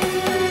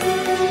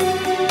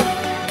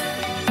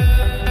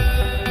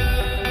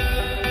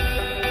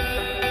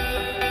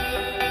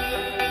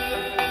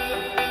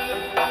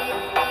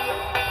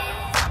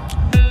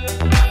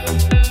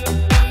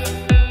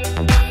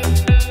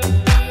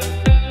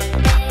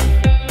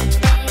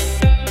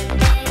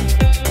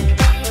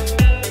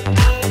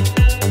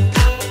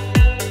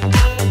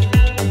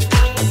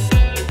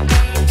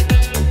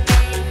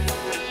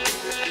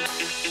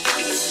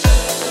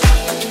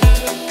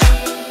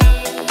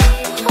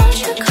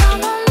 Won't you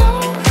come all over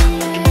me?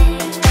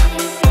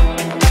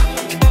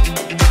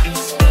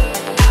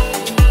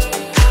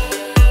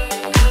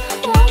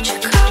 Won't you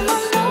come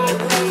all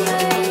over me?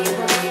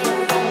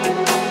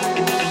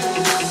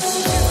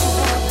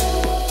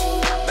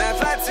 Mi-ai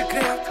aflat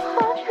secret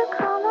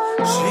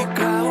și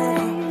ca un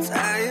vânt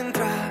ai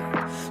intrat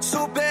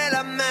sub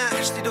pielea mea.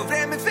 Știi de-o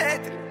vreme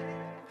fetele,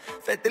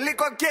 fetele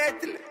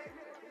cochetele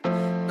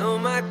nu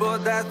mai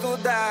pot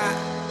atuda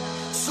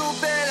sub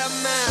pielea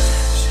mea.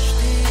 Și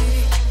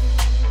știi,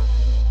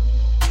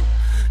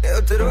 eu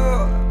te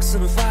rog să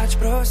nu faci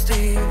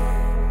prostii.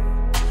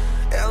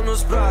 Eu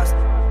nu-s prost,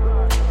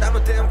 dar mă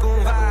tem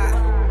cumva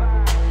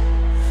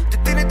de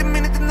tine, de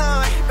mine, de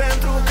noi,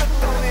 pentru că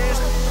tu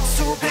ești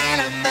sub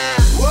pielea mea.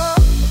 Oh,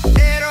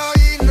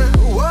 eroină,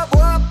 oh,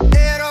 oh,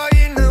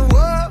 eroină,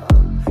 oh,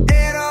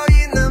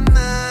 eroină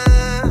mea.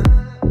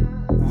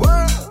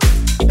 Oh,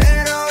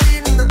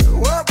 eroină,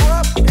 oh,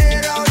 oh,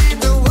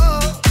 eroină,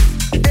 oh,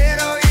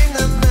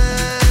 eroină mea.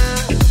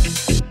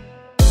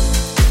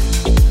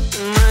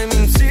 M-ai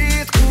mințit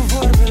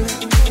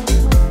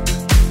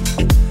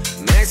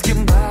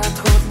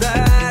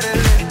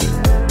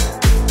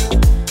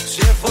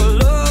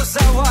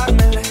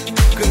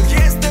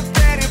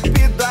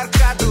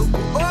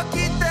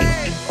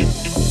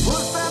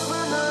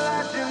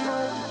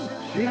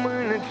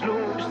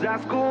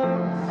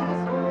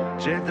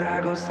ascuns, ce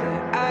dragoste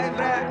ai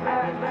vrea.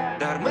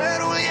 Dar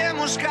mărul e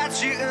mușcat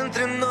și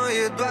între noi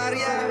e doar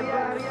ea.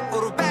 O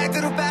rupeai, te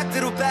rupeai, te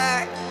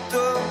rupeai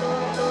tu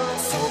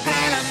sub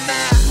pielea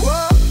mea.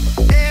 Oh,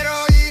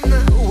 eroină,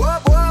 oh,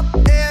 oh,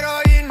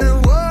 eroină,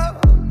 oh,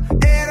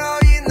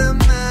 eroină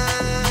mea.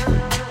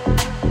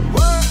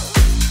 Oh,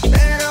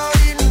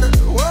 eroină,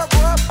 oh,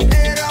 oh,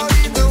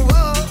 eroină,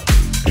 oh,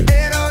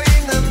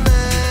 eroină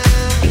mea.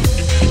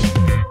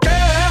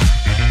 Girl,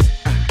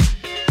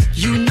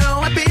 you know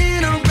I've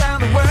been around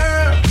the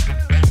world,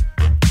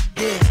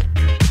 yeah,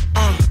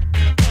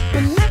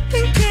 but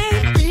nothing can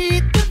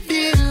beat the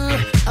view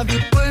of you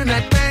putting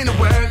that thing to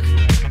work,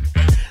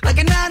 like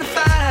a 9 to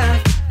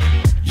 5.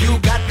 You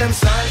got them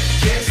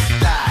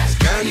sun-kissed eyes,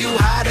 girl, you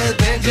hotter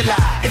than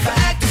July. If I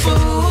act a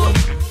fool,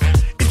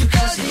 it's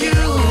because of you.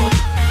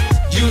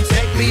 You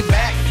take me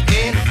back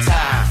in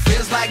time,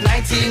 feels like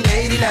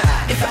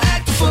 1989. If I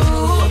act a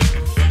fool,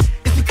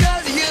 it's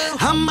because of you.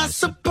 How am I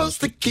supposed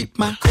to keep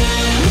my cool?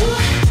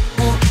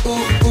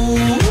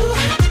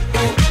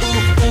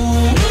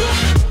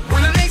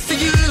 When I'm next to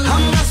you, how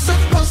am I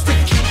supposed to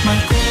keep my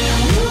cool?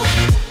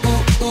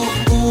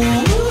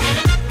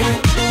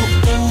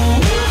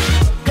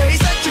 Baby,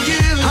 it's up to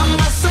you. How am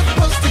I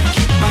supposed to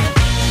keep my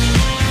cool?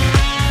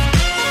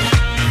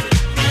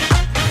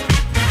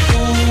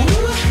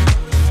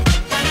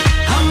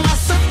 How am I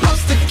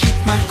supposed to keep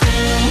my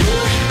cool?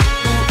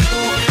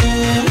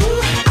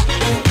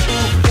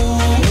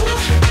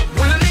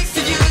 When I'm next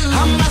to you,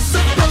 how am I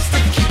supposed to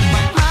keep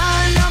my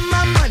mind on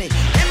my money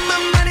and my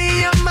money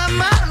on my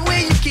mind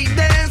when you keep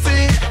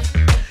dancing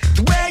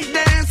the way you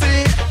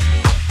dancing?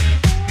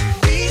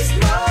 Beast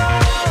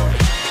mode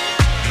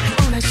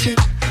on that shit,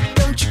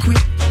 don't you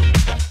quit,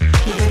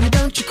 baby,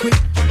 don't you quit.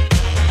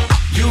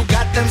 You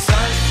got them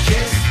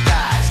sun-kissed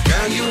eyes,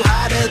 girl, you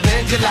hotter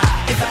than July.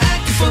 If I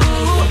act a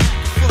fool,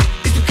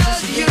 it's because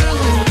of you.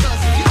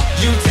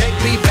 You take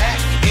me back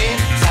in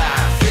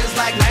time, feels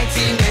like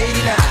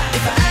 1989.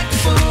 If I act a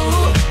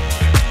fool,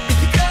 it's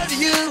because of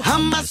you. How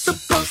am I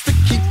supposed to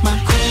keep my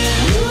cool?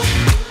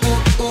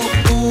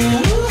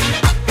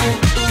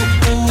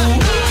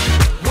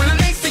 When I'm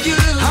next to you,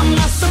 how am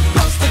I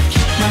supposed to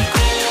keep my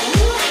cool?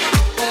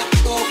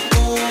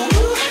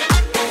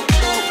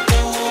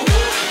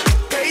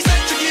 Baby, it's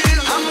up to you.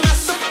 How am I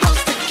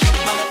supposed to keep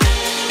my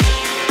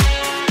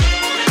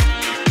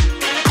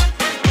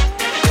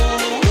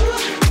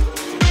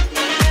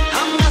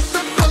How am I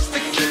supposed to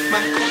keep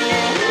my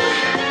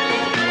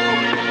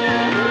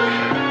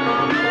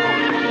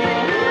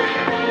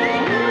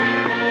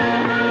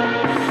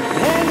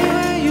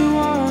Anywhere you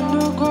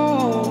wanna go,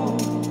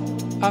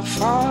 I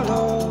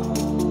follow.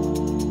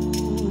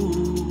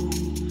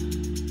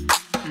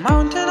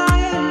 Mountain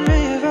high and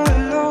river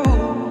low,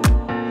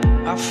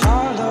 I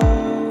follow.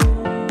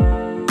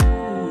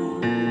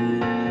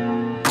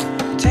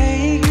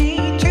 Take me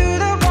to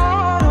the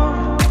bottom,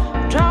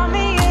 drop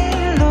me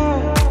in low,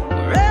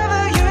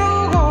 wherever you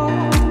go.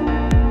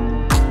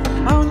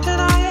 Mountain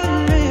high and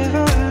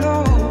river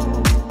low,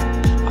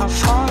 I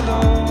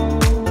follow.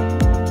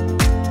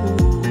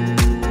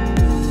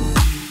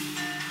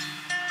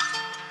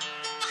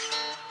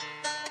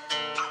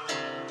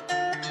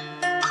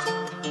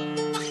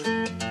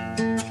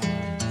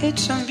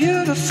 It's a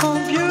beautiful,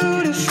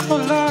 beautiful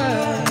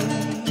life.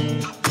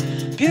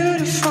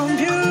 Beautiful,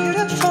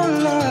 beautiful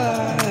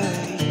life.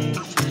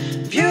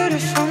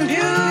 Beautiful,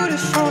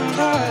 beautiful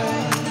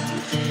life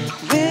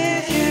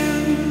with you.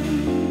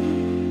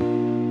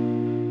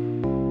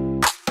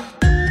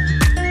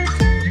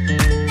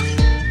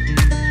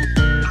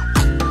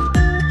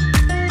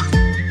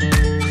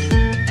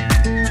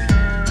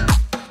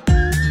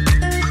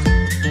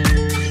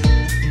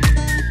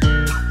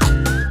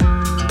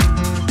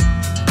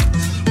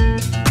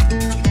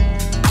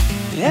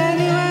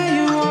 Anywhere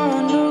you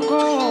wanna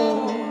go,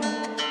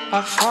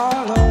 I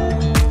follow.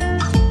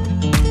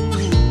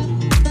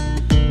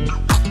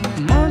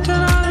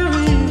 Mountain on the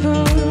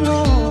river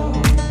low,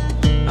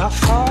 I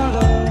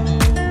follow.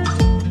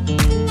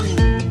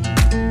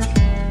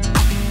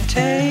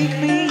 Take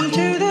me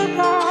to the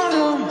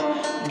bottom,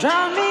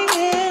 drown me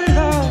in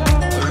love,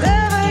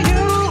 wherever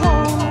you go.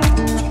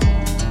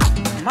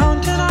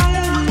 Mountain high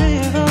and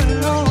river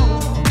low,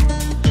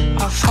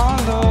 I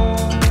follow.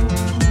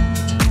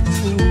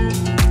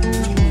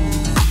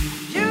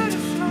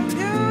 Beautiful,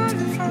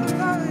 beautiful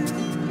life.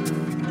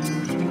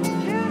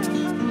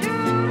 Beautiful,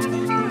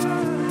 beautiful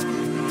life.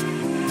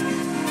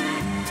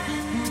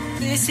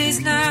 This is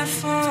not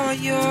for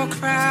your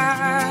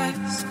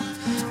cries.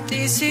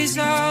 This is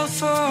all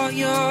for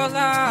your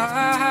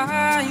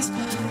lies.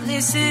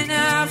 Listen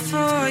out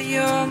for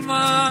your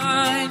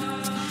mind.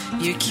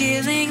 You're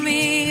killing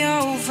me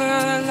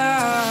over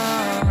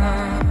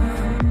love.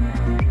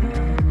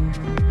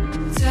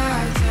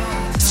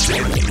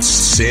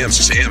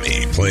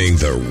 Sammy playing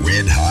the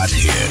red hot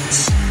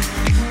hits.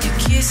 Your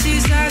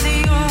kisses are the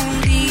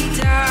only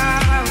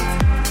doubt.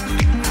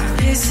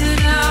 Listen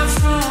out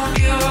from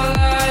your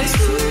lies.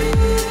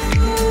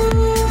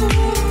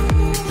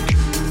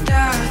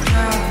 Da,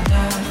 da,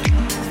 da.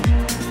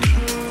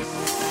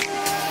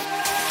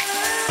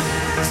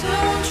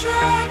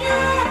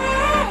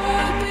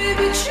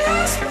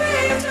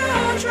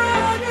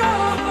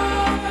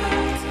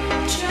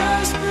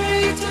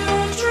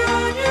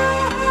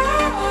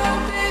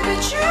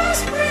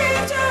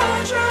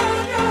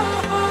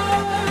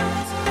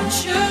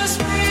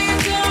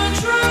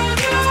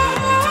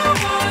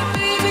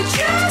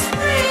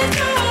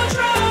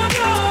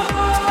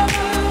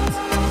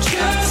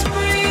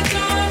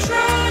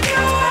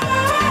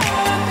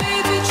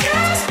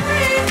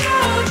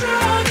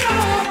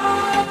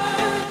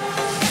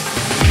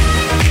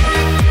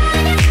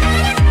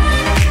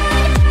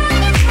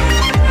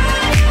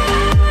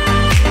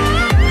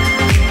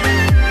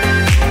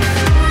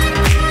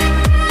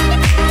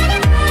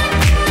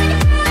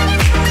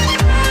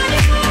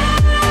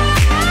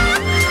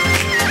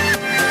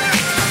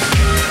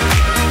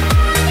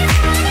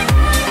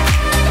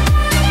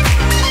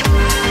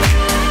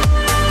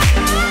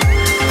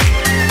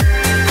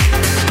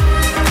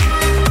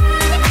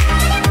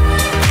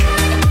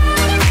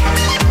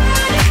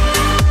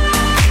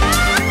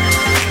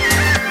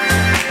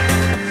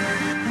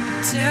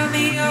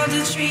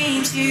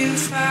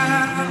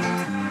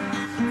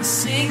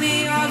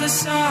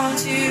 sound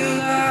too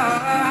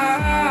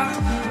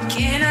loud.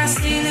 Can I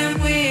sing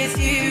them with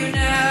you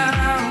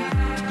now?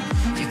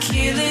 You're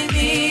killing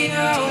me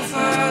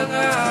over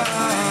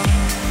love.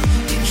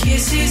 Your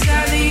kisses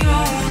are the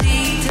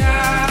only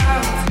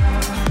doubt.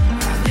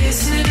 I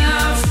listen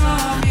out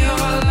from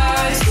your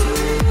lies. Ooh,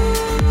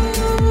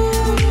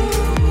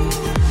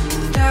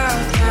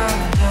 doubt, doubt,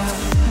 doubt.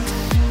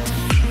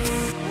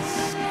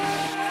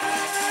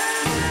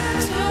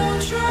 Don't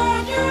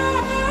drown your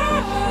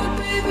heart,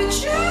 baby,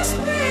 just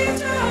breathe.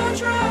 Don't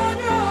drown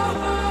your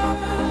heart.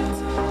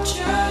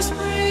 Just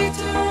breathe,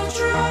 don't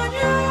drown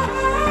your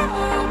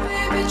heart,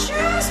 baby,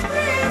 just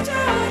breathe.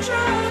 Don't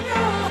drown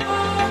your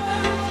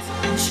heart.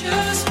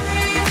 Just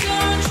breathe,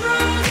 don't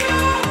drown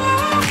your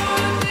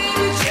heart,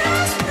 baby,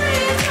 just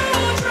breathe.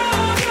 Don't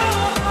drown your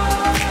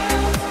heart.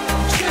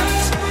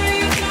 Just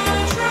breathe,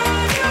 don't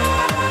drown your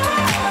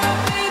heart,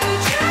 baby,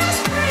 just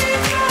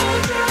breathe.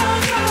 Don't drown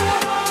your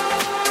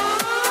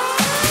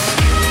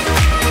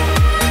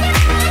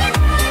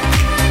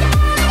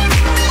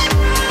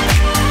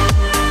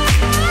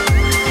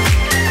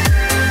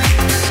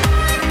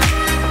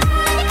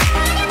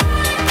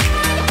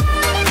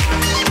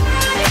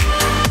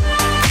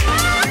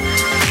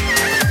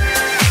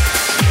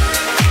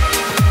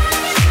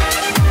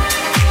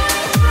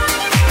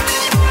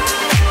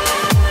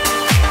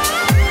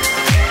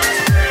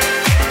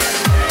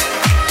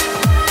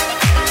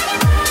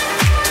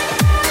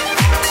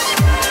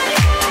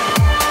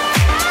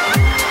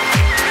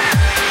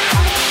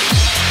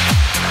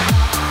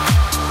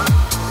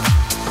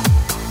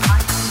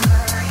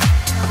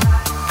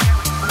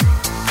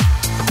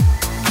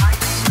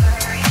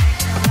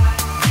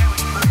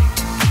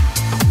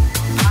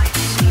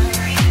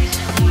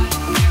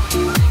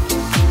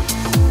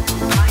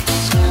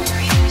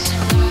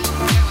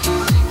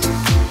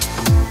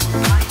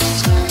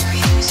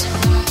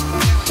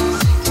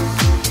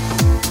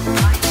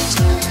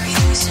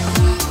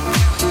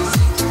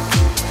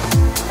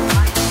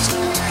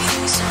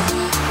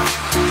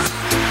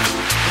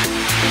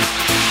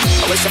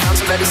I wish I found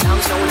some better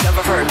sounds no one's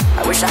ever heard.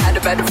 I wish I had a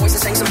better voice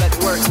and sang some better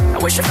words. I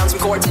wish I found some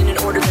chords in an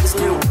order that is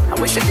new. I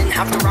wish I didn't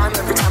have to rhyme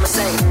every time I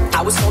sang.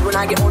 I was told when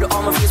I get older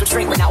all my fears would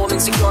shrink, but now I'm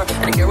insecure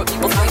and I care what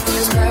people think. My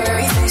name's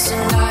blurry face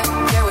and I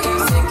care what you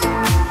think.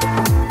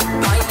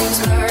 My name's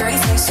blurry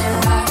face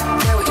and I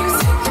care what you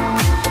think.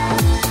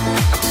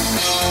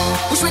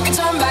 Wish we could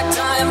turn back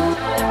time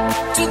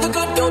to the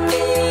good old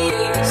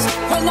days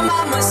when the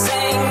mama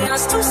sang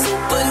us to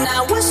sleep, but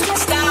now we're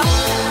stressed out.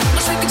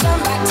 Wish we could turn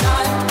back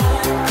time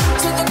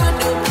to the good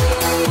old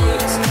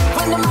days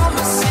when the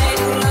mama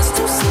sang us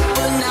to sleep,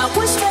 but now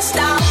we're stressed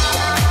out.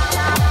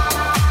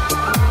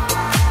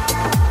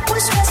 We're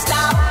stressed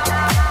out.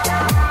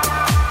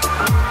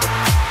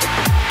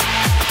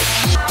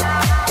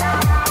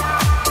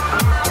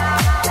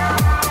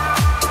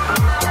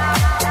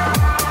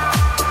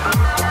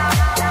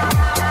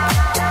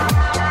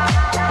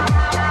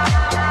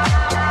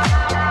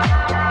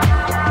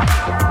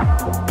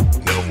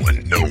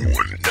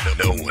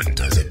 No one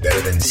does it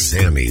better than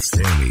Sammy.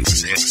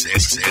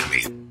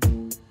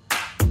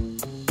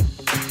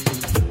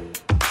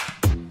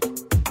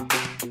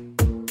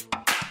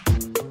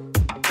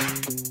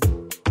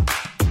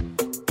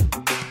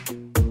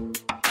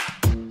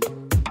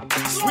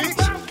 Sweet.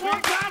 Bounce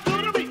one time to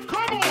the beat.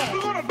 Come on.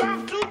 We're gonna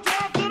bounce two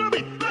times to the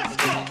beat. Let's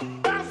go.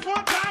 Bounce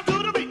one time to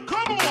the beat.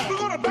 Come on. We're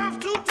gonna bounce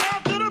two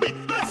times to the beat.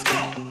 Let's go.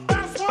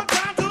 Bounce one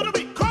time to the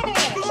beat. Come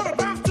on. We're gonna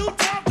bounce two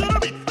times to the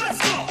beat. Let's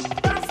go.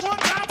 Bounce one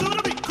time to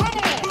the beat. Come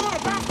on. We're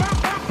gonna bounce, bounce,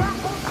 bounce,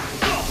 bounce, bounce.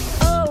 Go.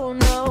 Oh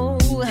no,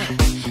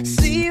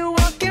 see you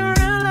walking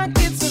around like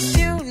it's a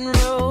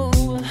funeral.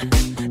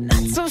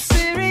 Not so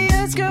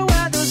serious, girl,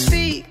 why those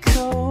feet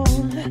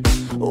cold?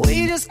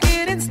 We just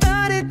getting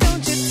started,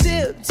 don't you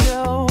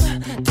tiptoe,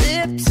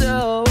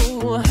 tiptoe.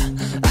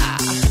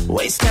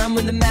 Waste time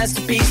with the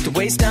masterpiece, to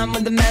waste time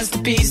with the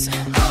masterpiece.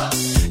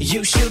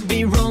 You should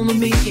be rolling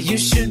me, you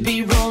should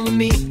be rolling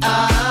me.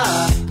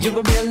 You're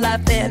a real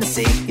life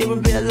fantasy, you're a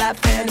real life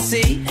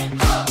fantasy.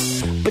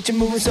 But you're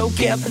moving so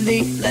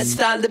carefully, let's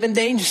start living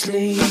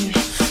dangerously.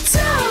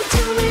 Talk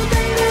to me,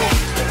 baby.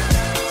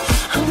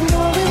 I'm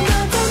going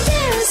up from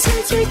here,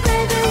 sweet, sweet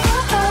baby.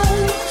 Whoa.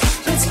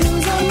 Let's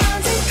lose our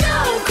minds and go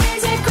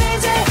crazy,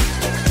 crazy.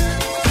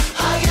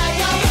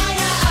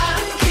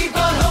 Keep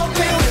on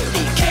hoping we'll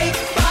be cake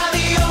by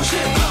the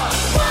ocean.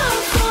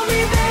 Walk for me,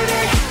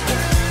 baby.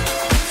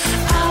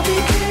 I'll be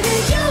pretty,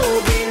 you'll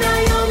be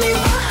Naomi.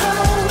 Whoa.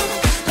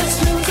 Let's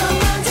lose our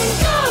minds and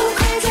go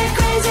crazy,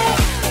 crazy.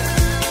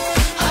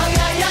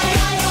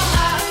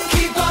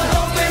 Keep on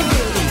hoping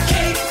we'll be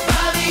cake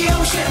by the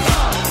ocean.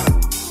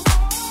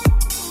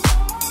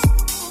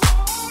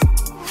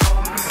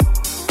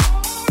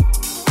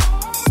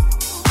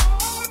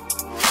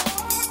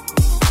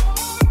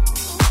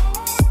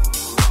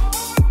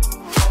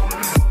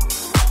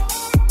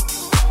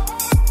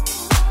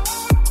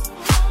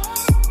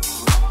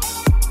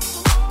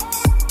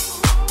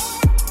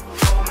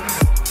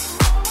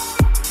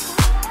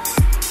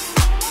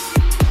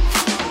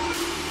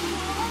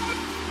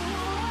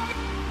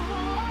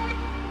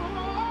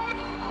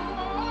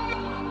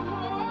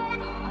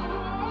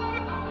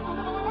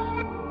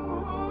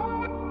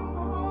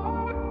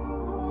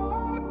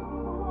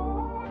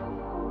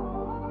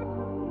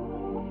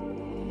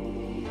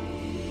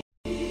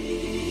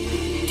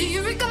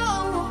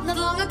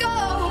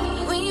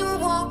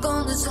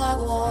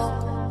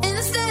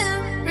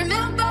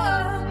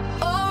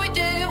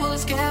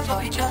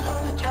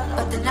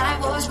 The night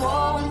was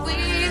warm, we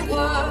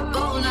were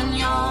bold and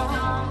young.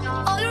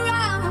 All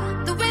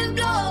around, the wind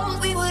blows,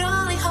 we would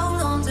only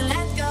hold on to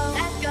let go,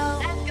 let go,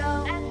 let go,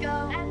 let go,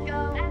 let go,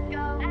 let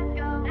go, let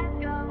go, let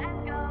go, let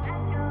go,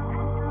 let go.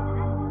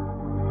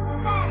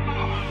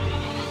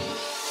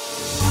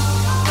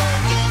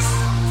 Focus,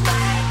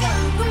 fire,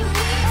 we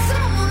need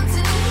someone to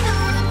lean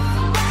on.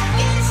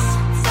 Focus,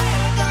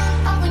 fire,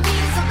 all we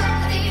need is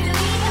somebody to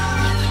lean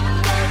on.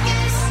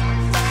 Focus,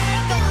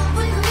 fire,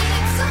 we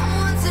need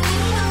someone to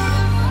lean on.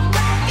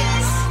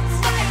 Focus,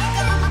 fire,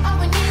 all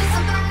we need is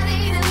somebody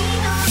to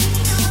lean on.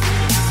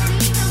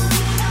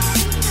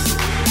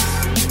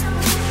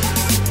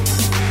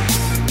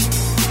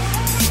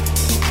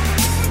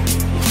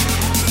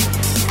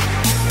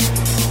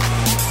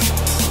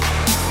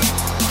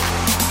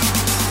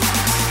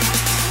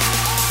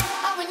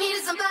 All we need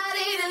is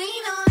somebody to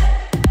lean on.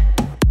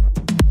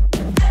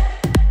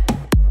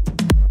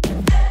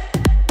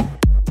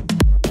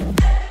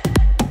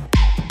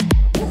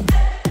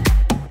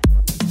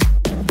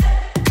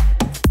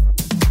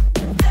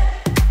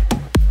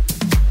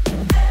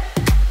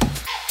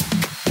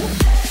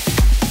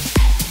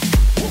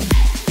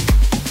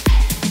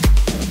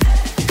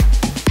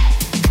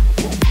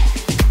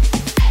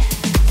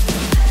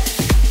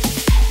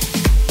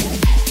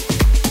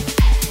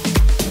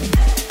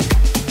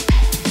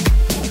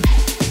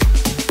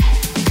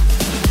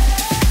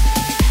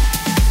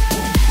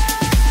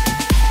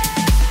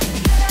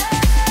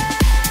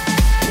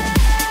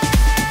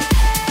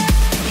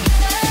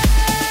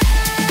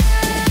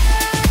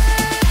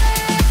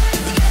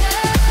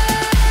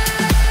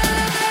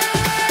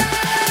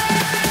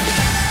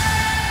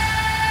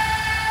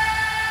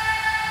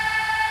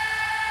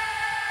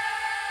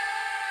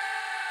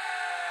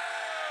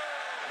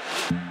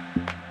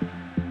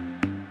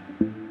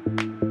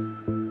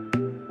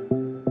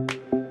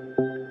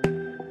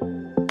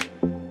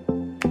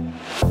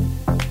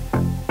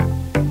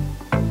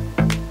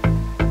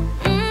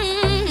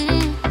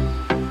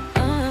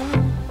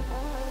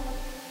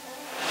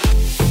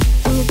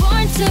 We're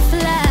born to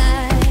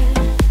fly,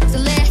 so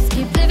let's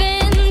keep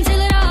living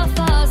till it all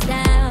falls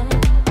down.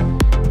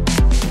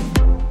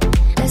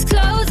 Let's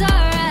close our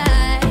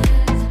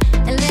eyes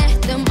and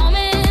let the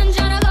moment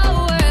drown our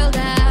whole world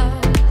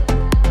out.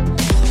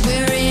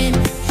 We're in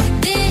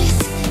this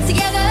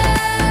together,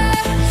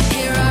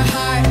 hear our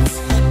hearts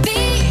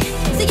beat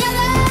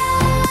together.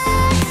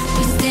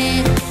 We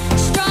stand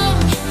strong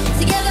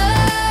together.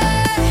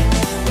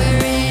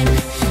 We're in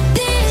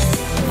this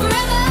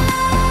forever.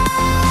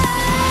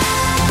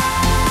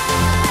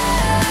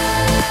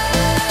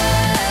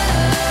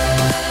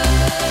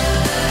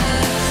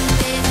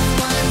 This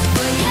one's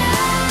for you.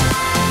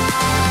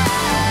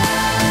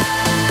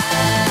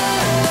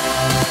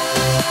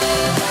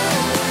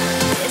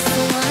 This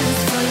one's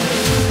for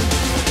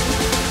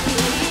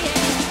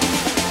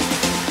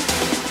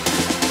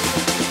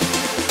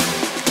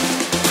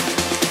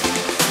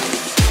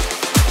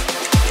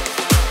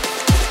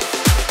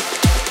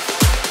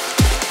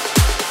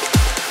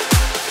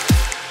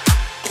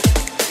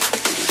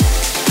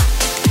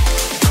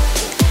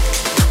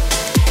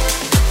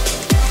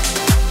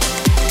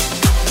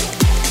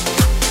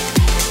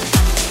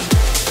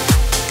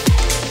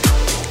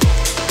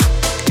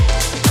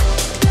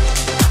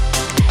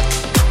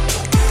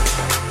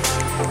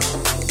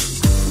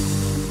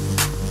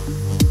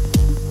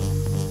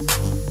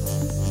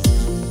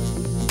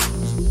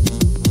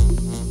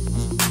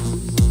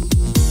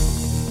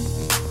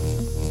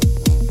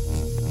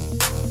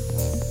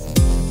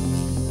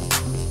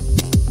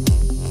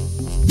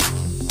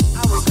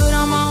I was good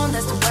on my own,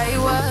 that's the way it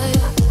was.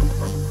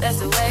 That's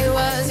the way it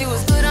was. You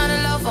was good on the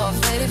low for a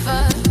faded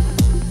fuck.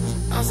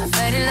 On some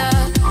faded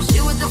love.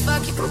 Shit, what the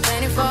fuck you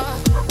complaining for?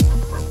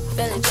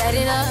 Feeling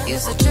jaded up.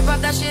 Used to trip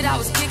off that shit I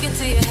was kicking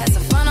to you. Had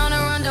some fun on the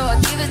run, though I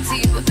give it to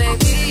you. But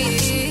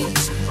baby,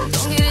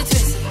 don't get it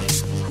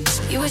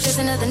twisted. You was just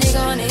another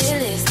nigga on the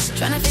hit list.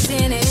 Tryna fix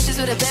any issues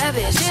with a bad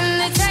bitch. Didn't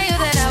they tell you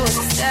that I was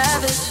a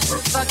savage?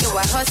 Fuck your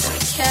white horse and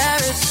a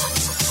carriage.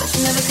 But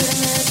you never could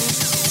imagine.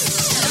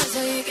 Never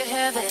tell you could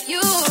have it.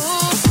 You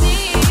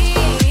need.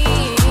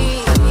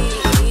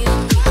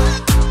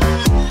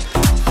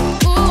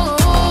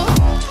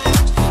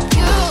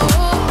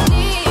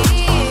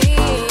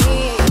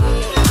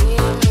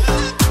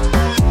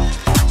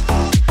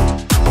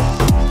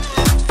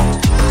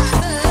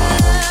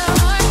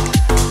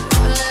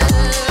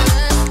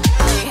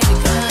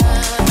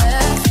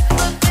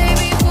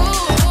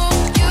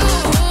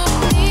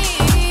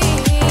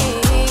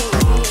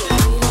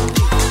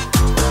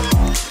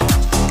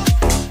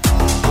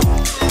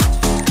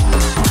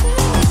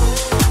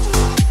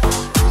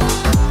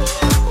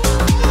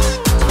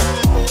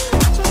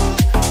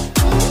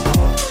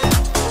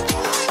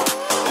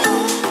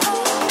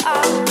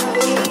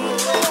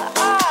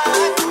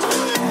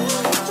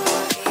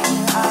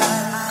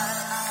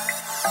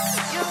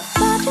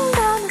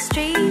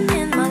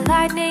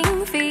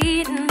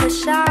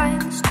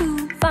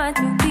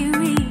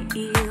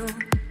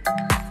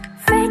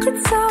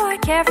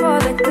 care for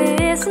the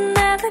glisten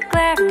and the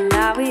glare.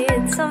 Now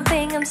it's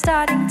something I'm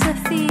starting to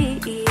feel.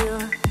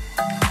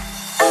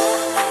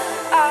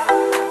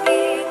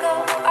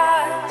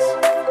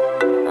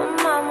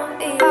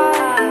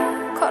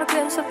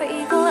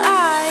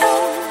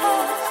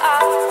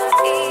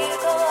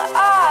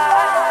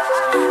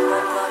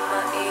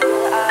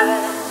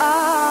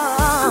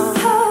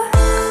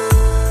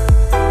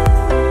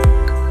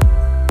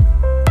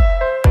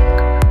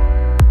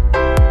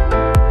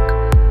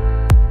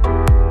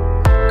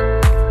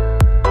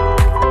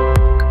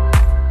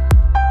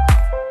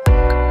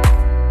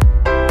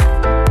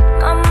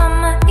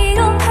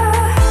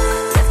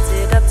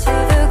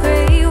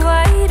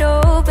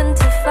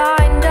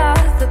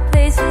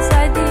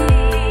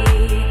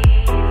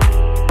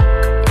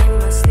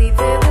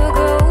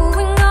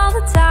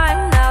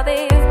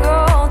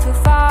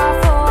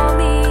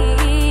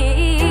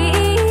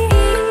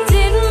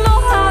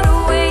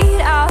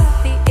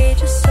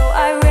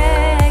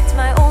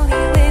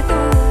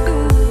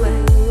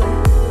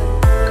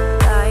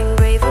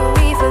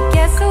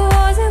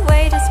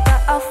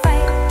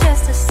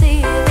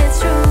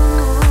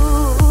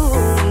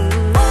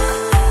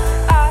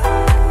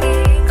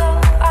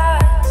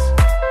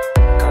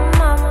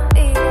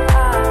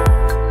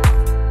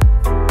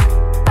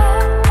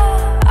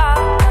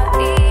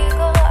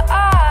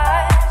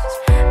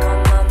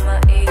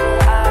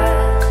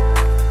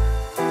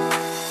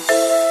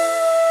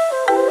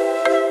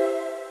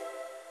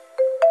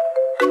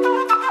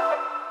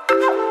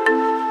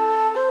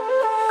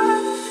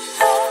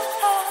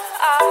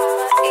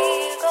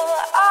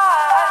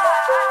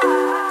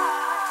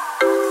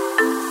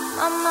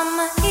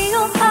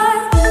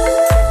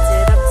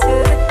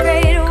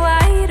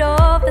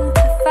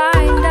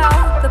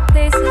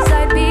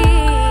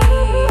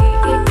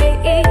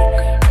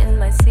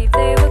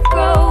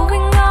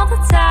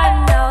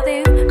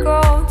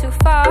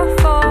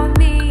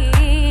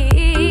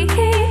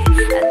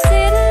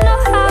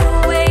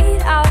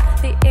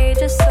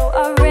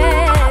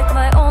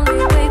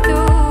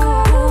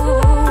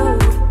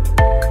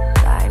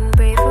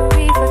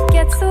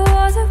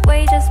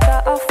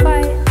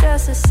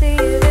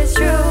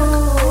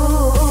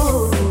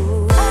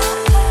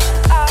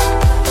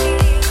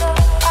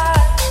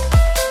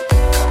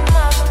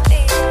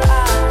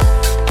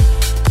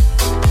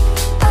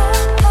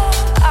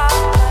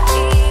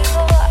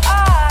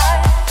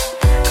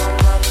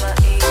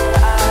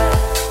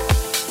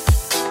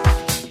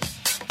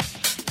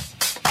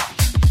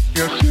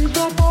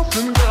 the boss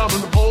and down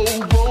an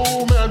old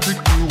romantic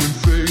doing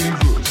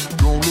favors.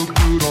 Don't look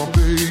good on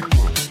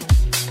paper,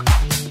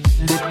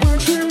 but when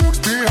she looks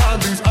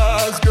behind these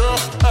eyes, girl,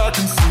 I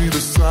can see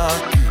the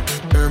psychic,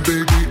 and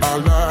baby, I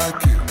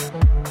like it.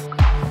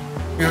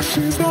 Yeah,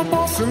 she's the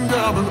boss and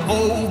down an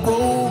old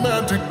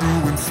romantic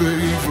doing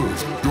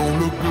favors. Don't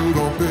look good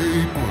on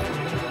paper,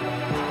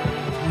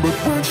 but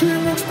when she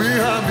looks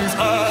behind these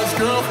eyes,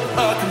 girl,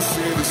 I can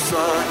see the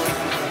psychic,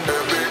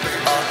 and baby,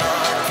 I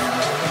like it.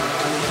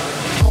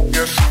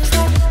 Yeah, she's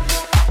the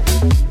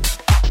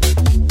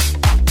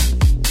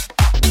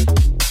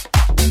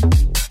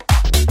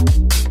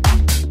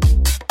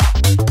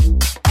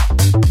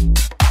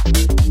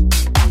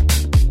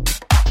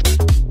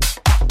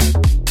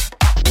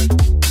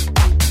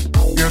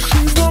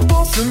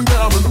and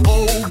down an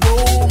old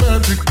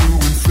romantic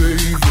doing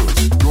favors.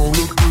 Don't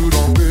look good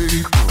on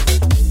paper,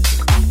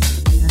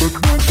 but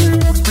when she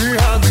looks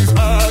behind these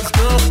eyes,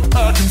 girl,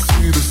 I can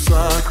see the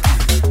psychic,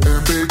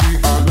 and baby,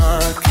 I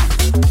like it.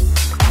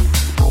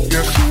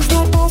 Yeah, she's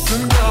the boss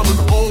and down an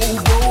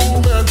old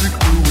romantic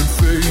doing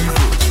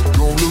favors.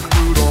 Don't look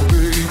good on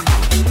paper,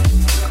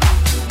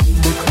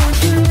 but when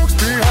she looks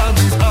behind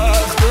these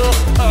eyes, girl,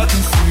 I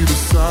can see the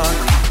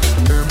psychic,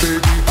 and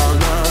baby, I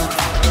like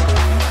it.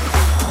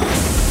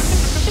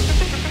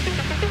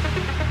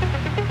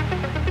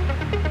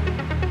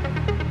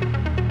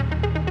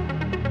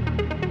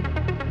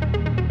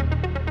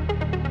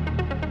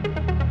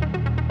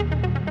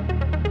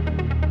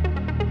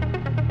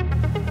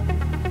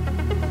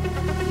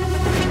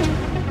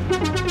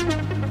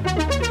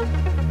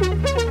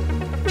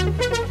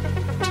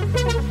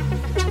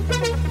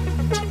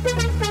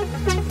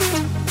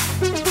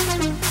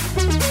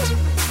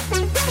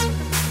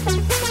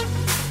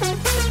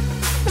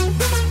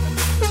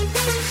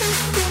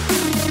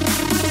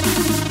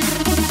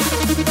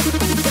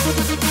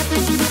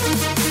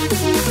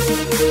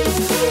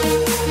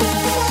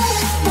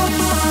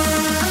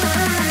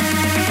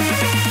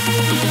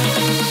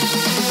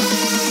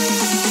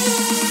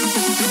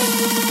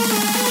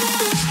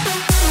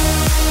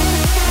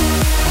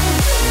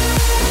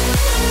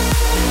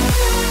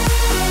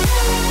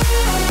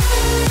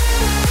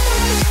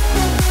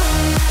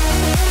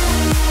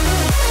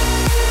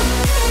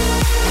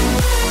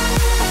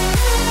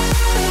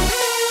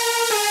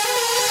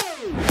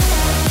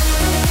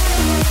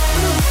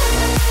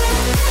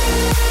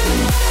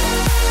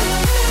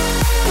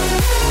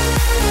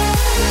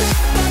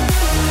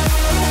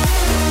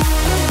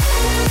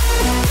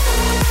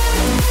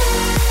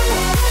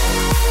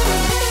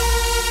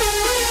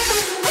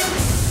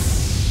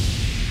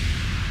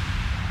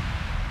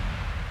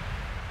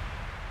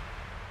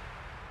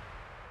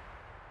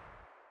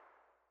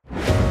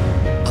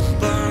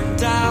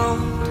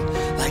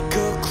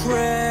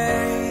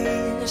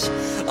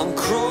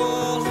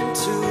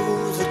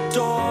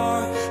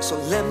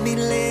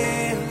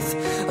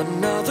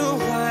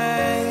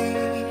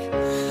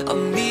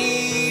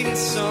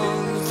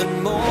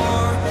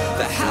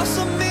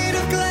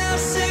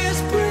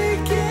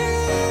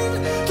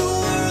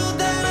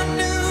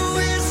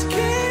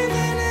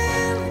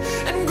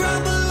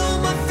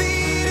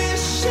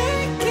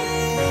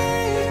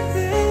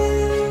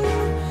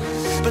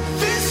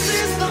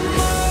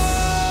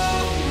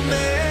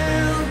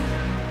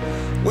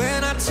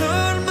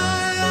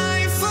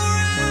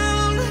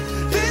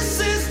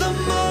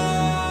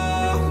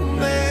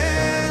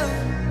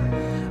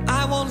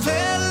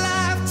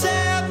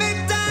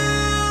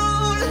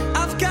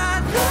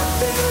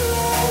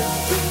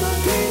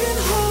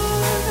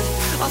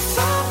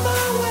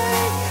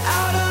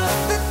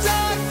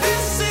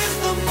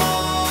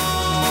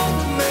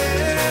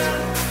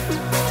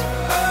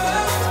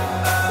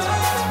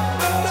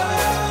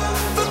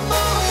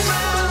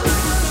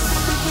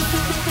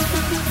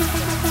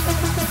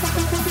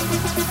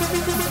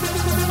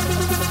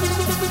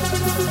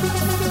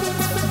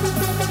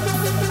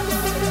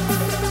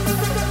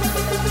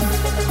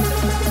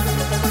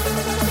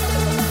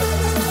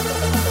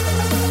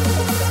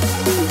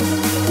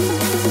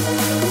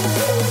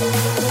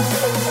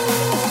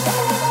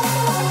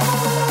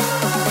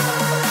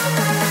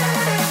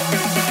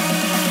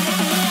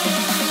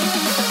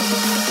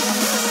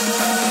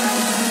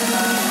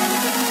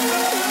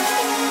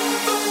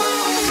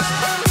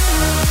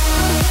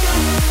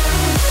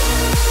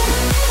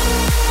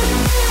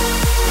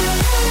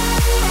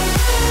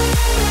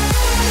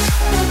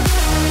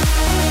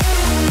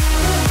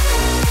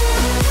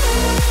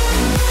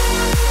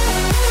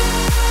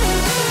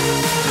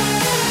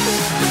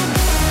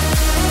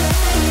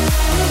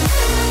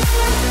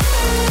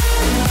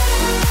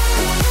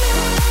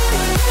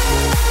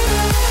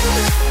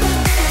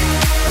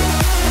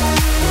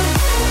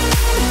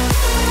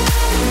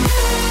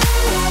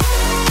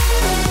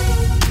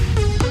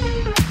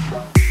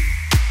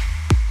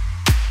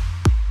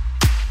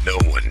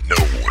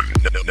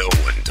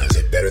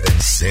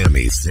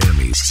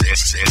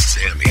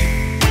 Sammy.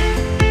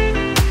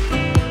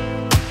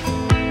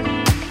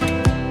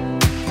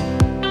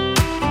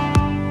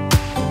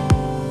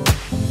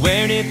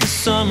 Where did the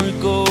summer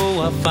go?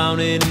 I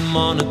found it in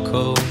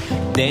Monaco.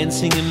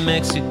 dancing in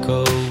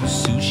Mexico,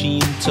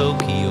 sushi in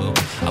Tokyo.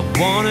 I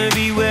wanna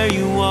be where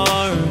you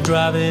are,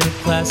 driving a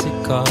classic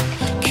car.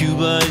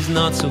 Cuba is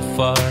not so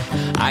far,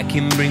 I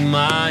can bring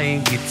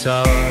my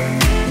guitar.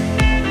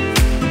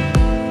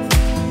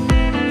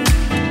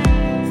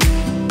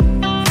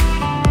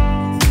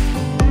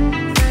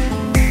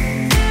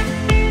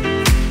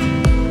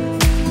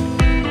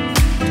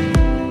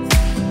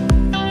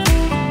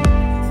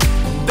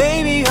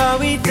 Are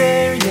we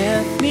there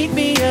yet? Meet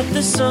me at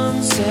the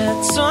sunset.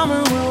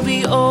 Summer will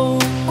be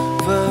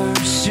over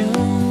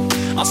soon.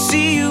 I'll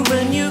see you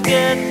when you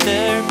get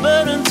there,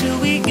 but until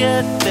we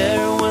get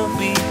there, we'll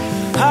be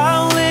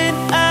howling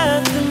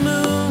at the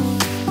moon.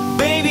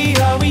 Baby,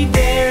 are we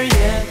there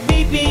yet?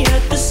 Meet me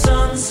at the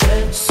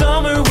sunset.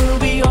 Summer will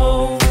be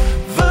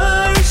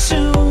over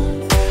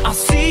soon.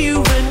 I'll see you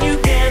when you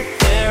get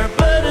there,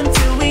 but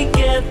until we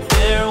get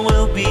there,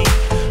 we'll be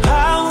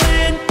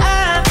howling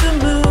at the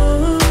moon.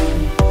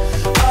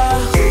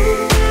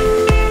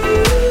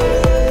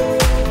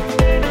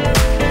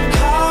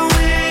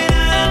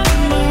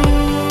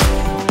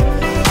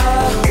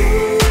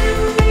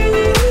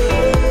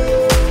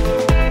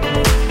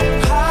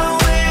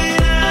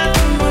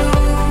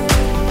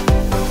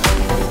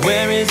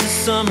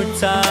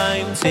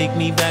 Summertime, take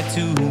me back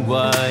to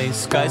Hawaii.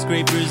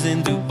 Skyscrapers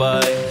in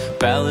Dubai,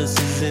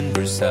 palaces in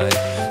Versailles.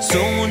 So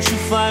won't you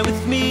fly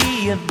with me,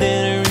 have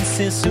dinner in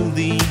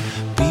Sicily?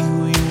 Be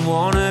who you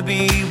wanna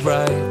be,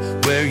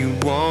 right where you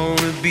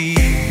wanna be.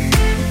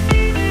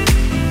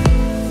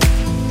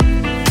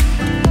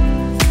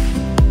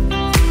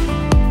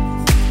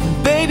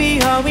 Baby,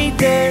 are we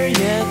there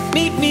yet?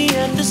 Meet me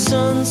at the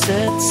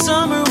sunset.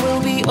 Summer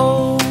will be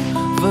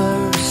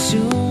over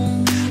soon.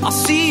 I'll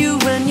see you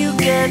when you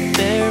get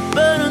there,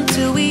 but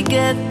until we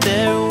get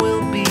there,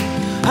 we'll be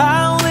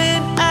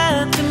howling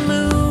at the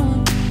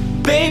moon.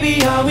 Baby,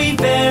 are we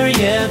there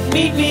yet?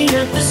 Meet me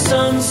at the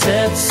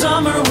sunset.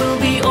 Summer will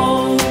be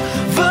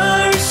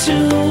over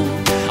soon.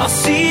 I'll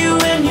see you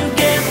when you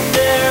get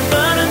there,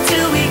 but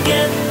until we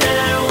get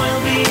there,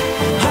 we'll be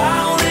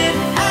howling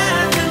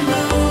at the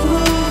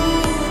moon.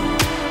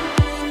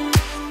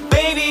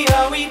 Baby,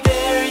 are we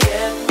there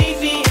yet? Meet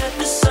me at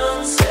the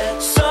sunset.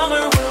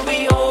 Summer will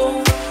be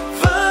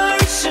over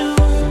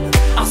soon.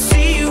 I'll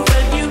see you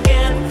when you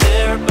get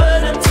there, but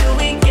until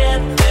we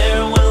get there,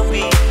 we'll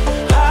be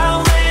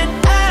howling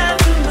at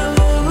the moon.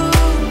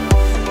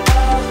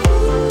 Howling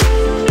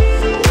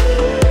at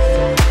the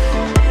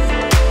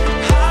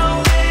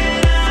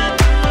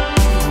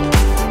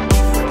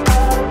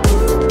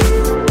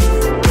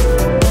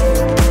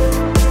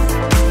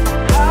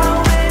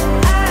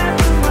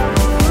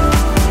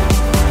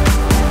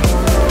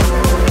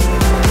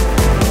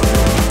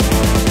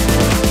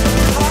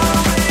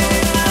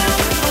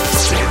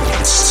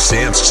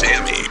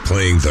Sammy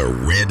playing the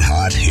red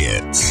hot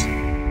hits.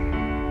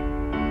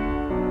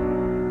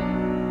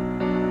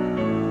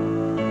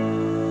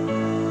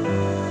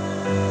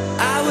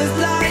 I was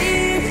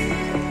blind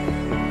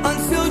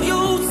until you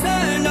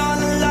turned on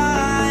the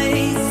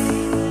lights,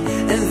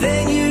 and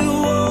then you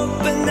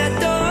opened that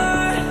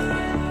door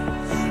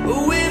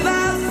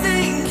without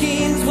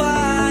thinking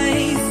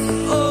twice.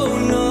 Oh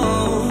no,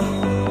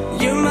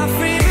 you're my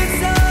favorite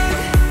song.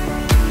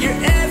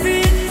 You're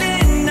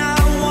everything I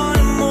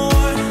want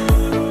more.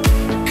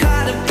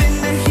 Caught up in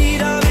the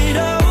heat of it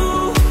all.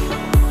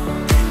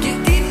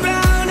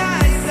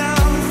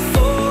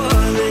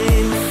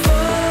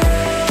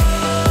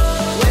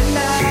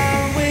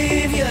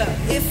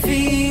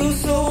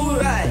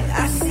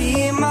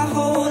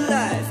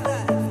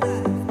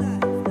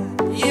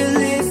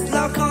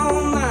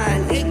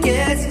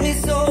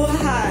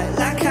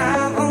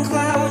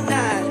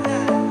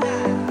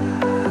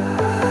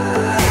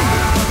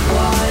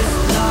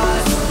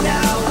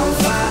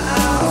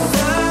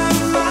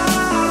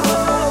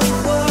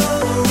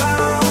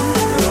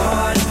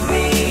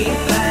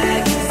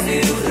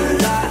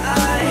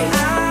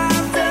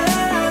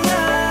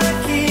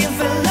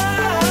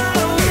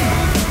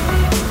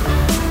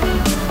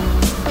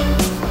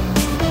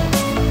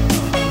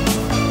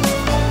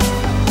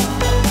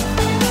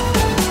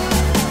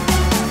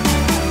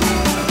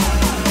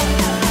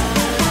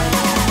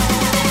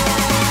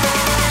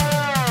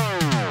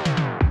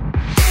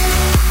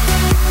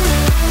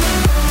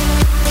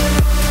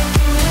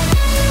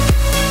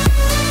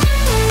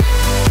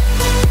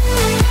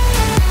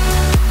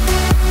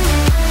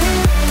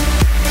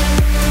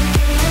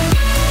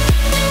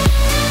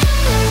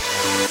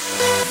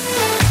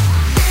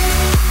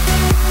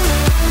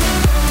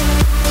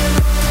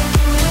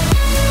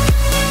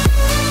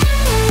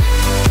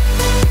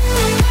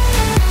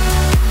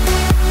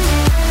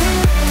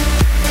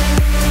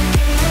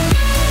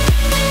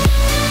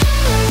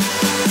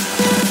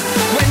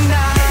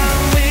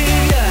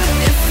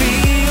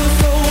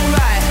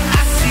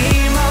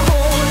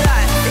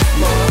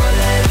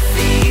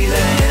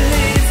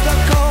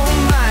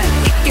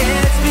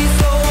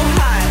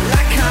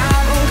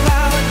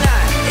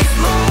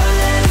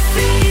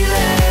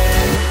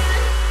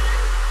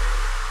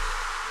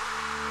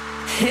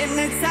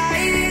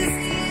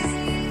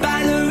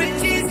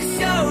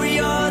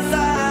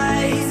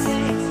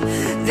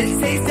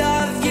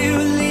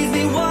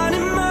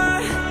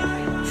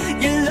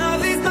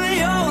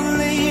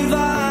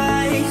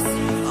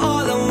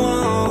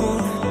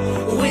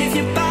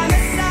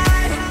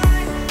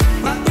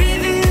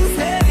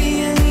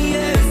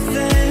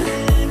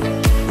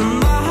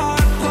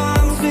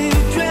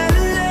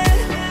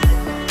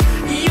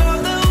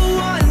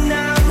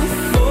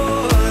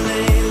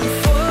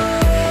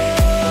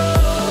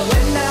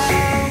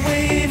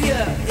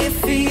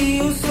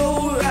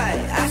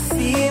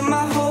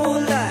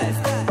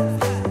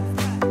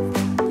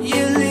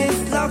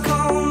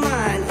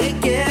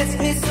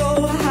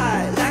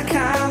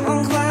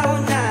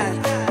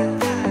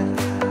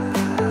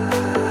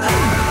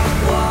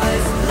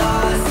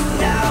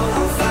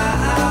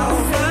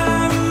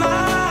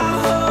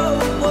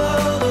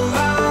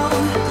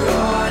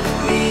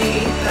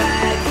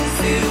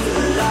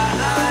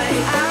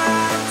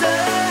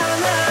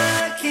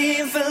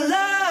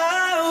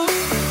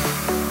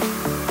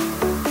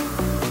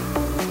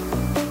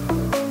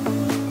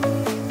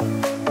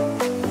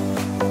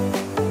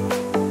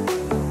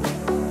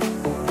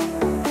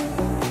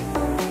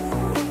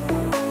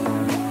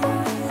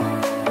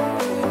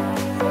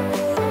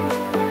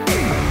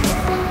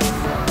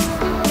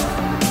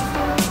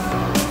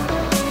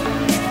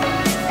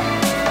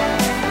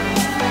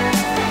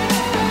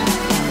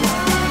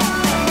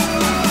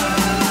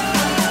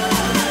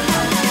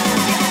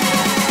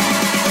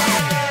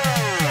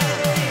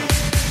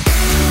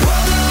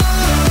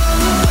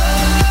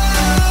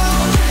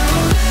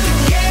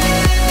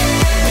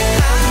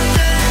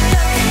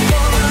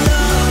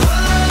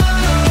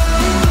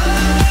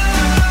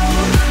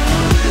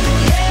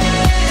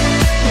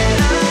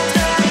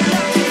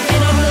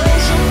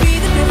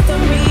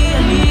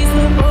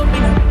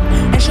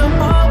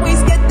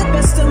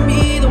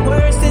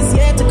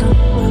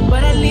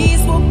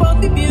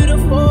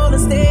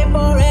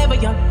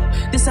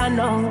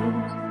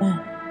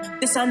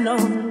 this I know.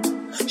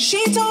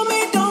 She told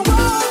me don't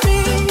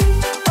worry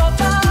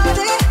about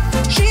it.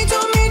 She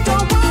told me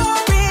don't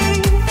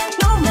worry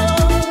no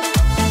more.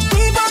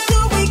 We both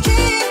know we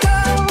can't go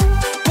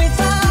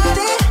without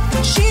it.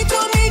 She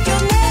told me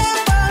you'll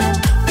never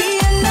be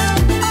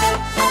alone.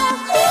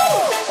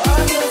 I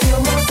can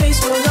feel my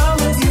face when I'm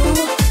with you,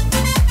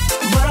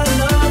 but I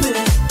love it,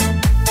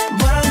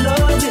 but I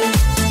love it.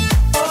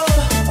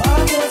 I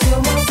can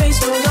feel my face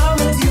when I'm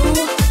with you,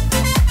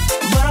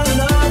 but I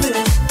love it,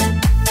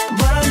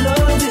 but I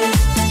love it.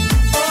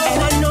 And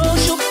I know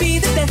she'll be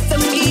the death of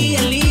me,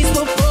 at least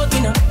we're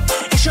broken up.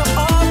 And she'll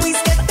always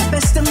get the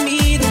best of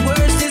me, the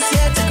worst is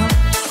yet to come.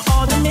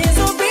 All the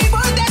misery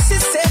was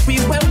necessary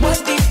when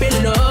we're deep in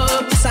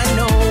love. Yes, I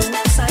know,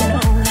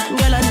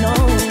 girl, I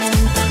know.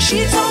 She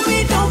told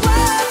me don't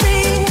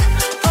worry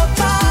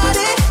about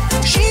it.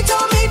 She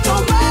told me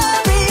don't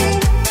worry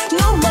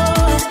no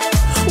more.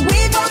 We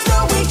both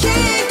know we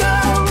can't go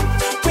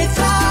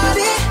without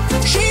it.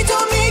 She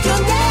told me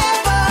you'll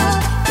never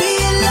be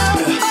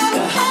alone.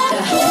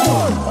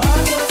 I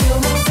can feel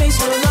my face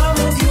when I'm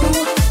with you,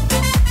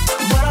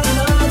 but I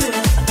love it,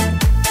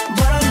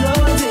 but I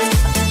love it.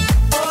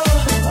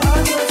 I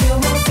can feel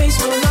my face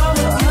when I'm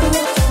with you,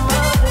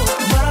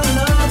 but I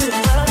love it,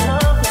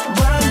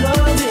 but I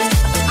love it.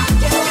 I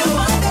can feel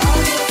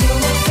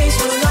my face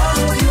when I'm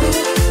with you,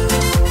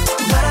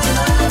 but I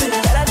love it,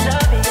 but I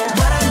love it,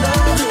 but I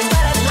love it,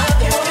 but I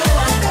love it.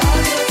 I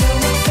can feel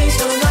my face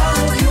when I'm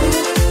with you,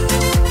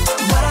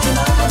 but I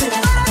love it,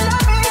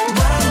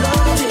 but I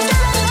love it.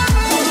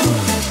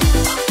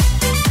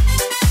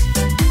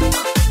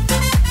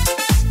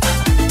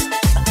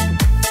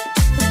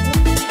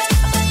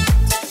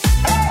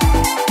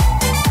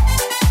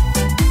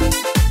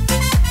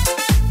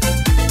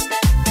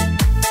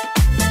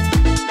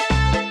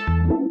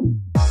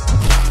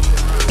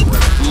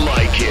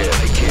 Like it.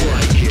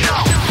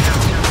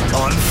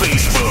 On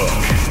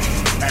Facebook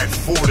at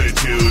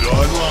Fortitude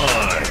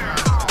Online.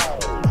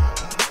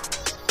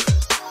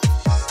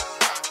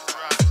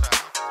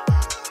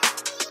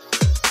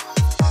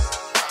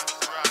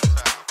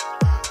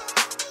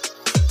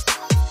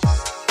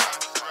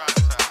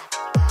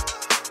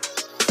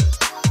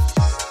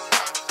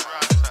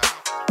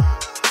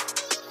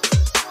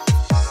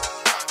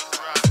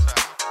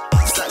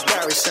 It's that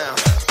Barry sound.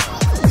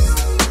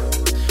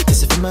 This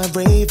is for my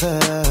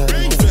ravers.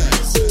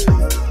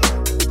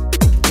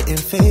 Getting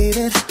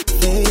faded,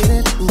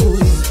 ooh.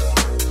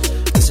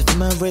 This is for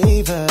my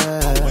ravers.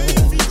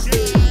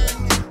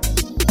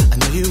 I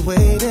know you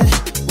waited.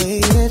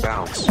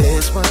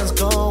 This one's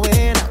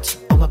going out to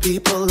all my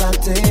people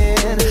locked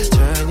in.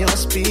 Turn your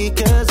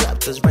speakers up,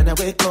 'cause right now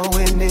we're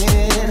going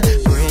in.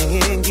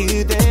 Bringing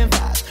you them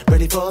vibes,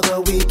 ready for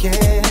the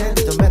weekend.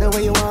 Don't matter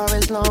where you are,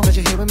 as long as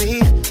you're here with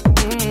me.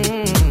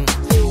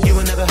 You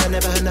will never heard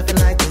nothing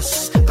like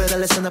this. Better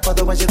listen up,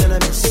 otherwise you're gonna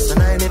miss.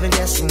 And I ain't even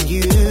guessing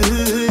you.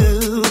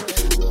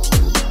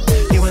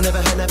 You will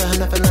never heard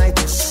nothing like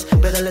this.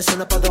 Better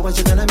listen up, otherwise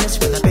you're gonna miss.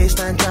 When the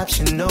bassline drops,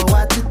 you know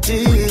what to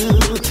do.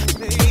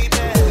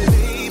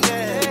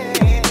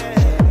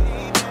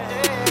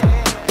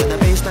 When the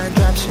bassline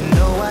drops, you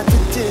know what to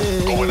do.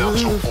 Going out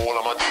to all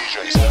of my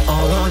DJs.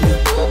 All on you,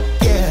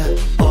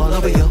 yeah. All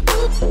over you.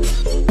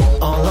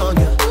 All on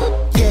you,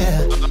 yeah.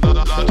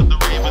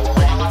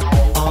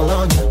 All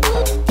on you,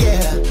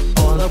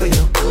 yeah. All over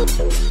you.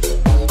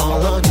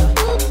 All on you,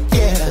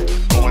 yeah.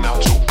 Going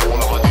out to all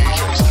of my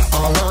DJs.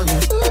 All on you,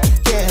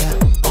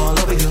 yeah. All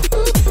over you.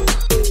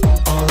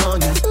 All on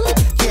you,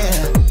 yeah.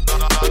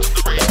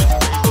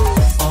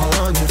 All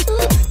on you,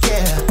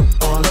 yeah.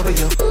 All over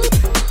you.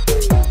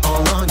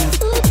 All on you,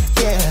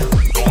 yeah.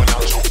 Going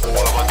out to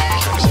all of my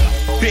DJs.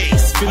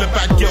 Bass, feel a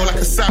bad girl like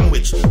a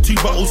sandwich. 2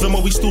 bottles and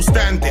more, we still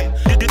standing.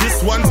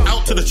 This one's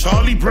out to the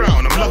Charlie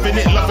Brown. I'm loving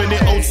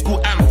it, old school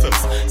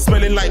anthems.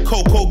 Smelling like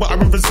cocoa, but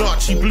I'm in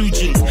Versace blue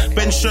jeans.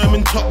 Ben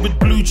Sherman top with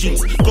blue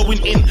jeans.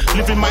 Going in,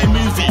 living my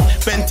movie.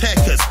 Ben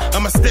Teckers,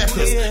 I'm a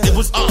steppers. It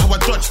was art how I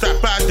dodged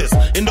that baddest.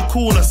 In the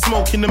corner,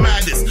 smoking the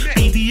maddest.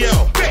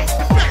 BDL,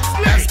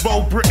 that's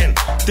Bo Britain.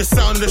 The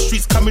sound of the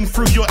streets coming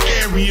through your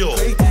aerial.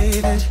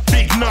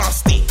 Big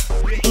nasty,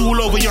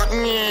 all over your.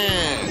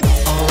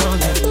 All on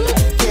you,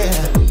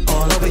 yeah.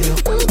 All over you.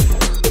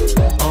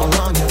 All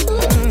on you,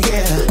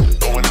 yeah.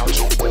 Going out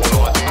to all of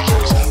my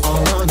DJs.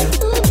 All on you,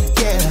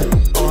 yeah.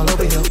 All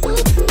over you.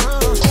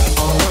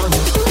 All on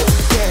you,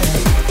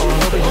 yeah. All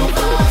over you.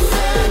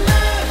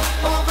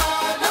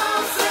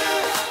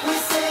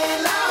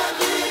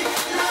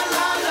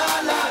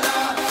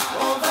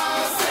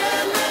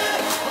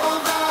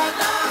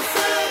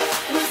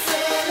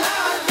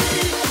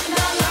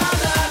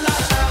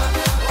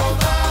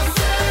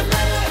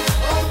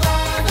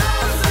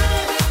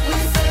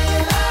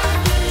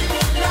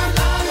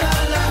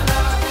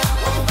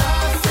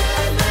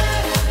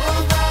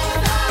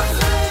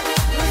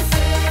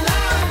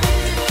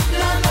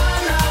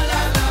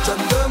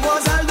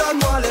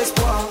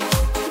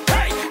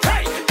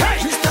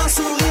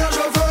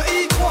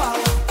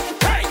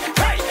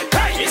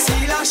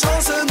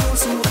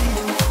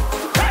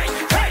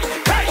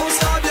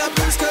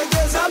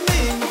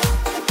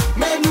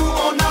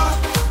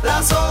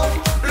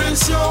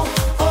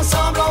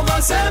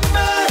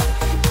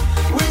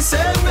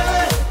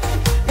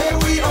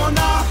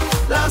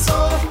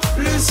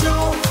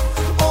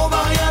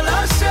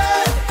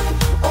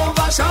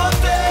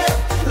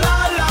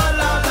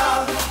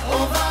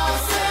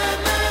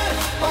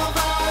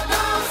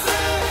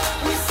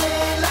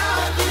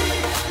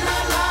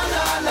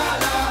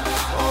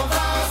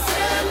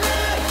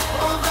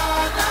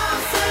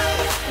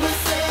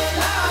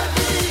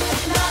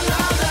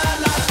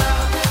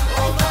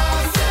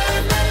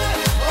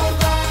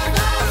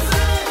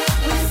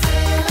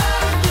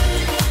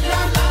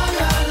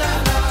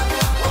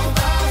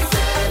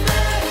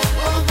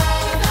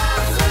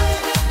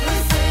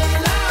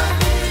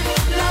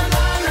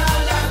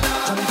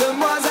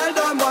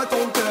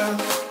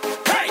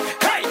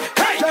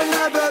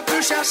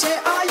 chercher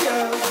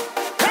ailleurs.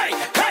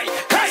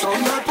 Sans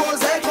me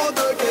poser trop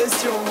de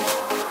questions.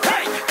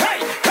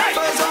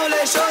 Faisons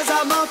les choses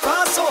à ma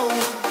façon.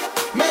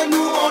 Mais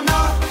nous on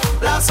a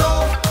la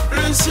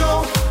solution.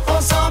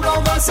 Ensemble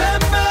on va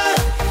s'aimer.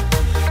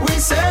 Oui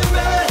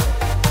s'aimer.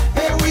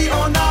 Et oui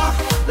on a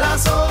la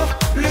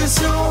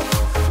solution.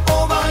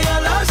 On va rien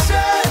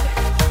lâcher.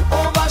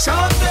 On va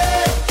chanter.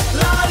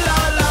 La la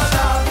la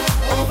la.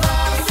 On va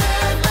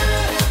s'aimer.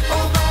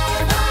 On va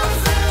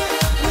danser.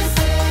 Oui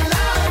c'est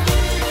la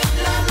vie.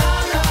 La la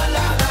la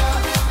la la.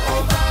 On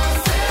va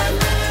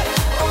s'aimer.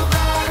 On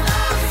va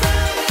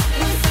danser.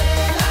 Oui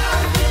c'est la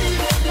vie.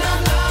 La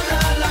la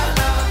la la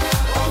la.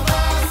 On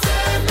va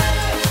s'aimer.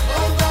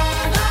 On va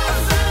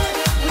danser.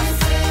 Oui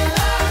c'est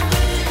la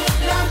vie.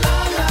 La la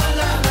la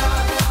la la.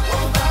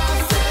 On va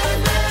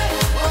s'aimer.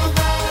 On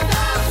va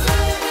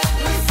danser.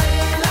 Oui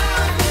c'est la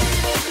vie.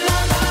 La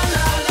la la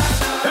la la.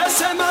 Et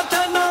c'est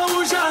maintenant ou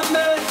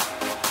jamais.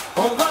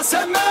 On va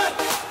s'aimer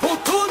pour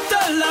toute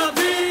la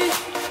vie.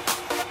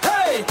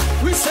 Hey,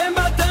 oui c'est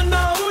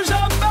maintenant ou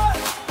jamais.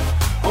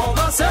 On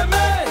va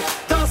s'aimer,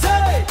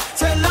 danser,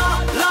 c'est la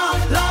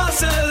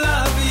c'est la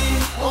vie.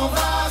 On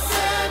va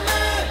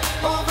s'aimer,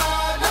 on va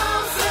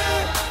danser,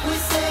 oui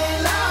c'est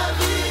la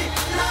vie.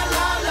 La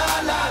la la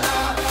la la.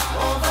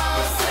 On va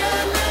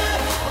s'aimer,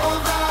 on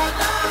va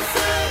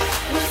danser,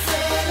 oui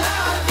c'est la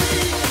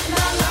vie.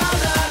 La la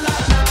la la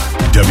la.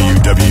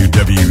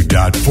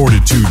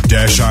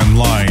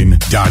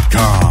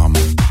 www.fortitude-online.com.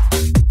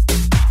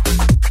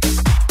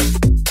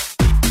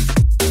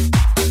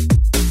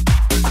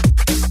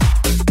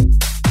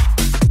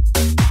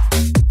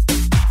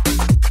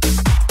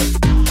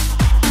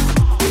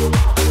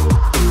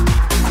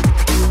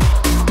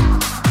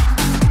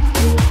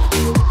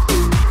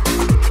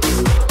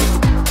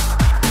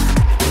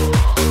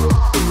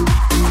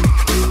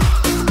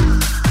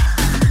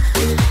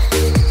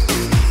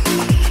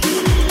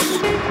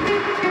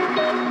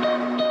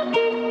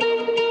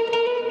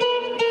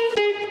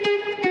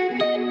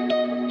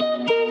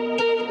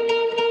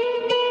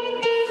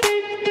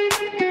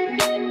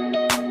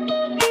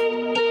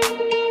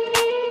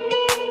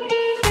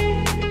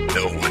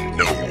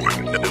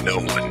 No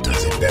one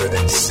does it better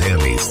than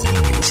Sammy.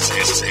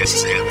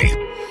 Sammy.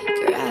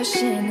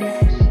 Crashing,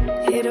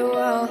 hit a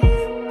wall.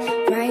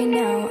 Right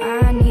now,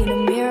 I need a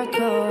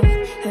miracle.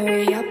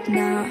 Hurry up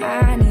now,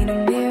 I need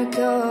a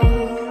miracle.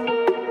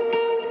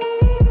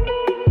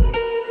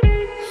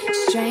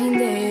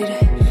 Stranded,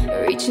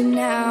 reaching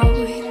out.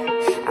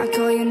 I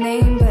call your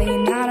name, but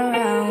you're not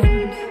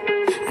around.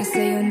 I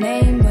say your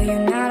name, but you're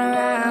not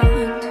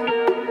around.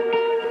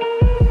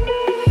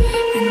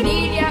 I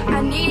need ya,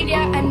 I need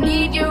ya, I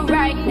need you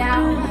right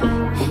now.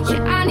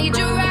 Yeah, I need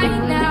you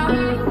right now.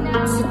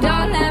 So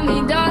don't let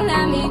me down.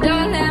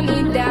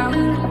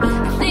 I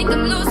think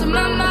I'm losing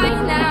my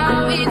mind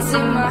now. It's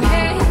in my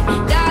head,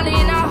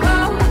 darling. I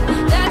hope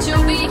that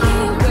you'll be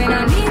here when I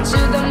need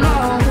you the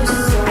most.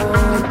 So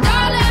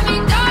don't let me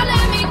down.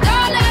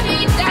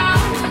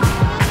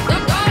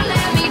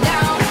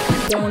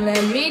 Don't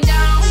let me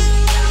down.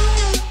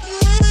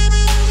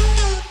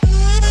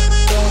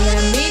 Don't let me down. Don't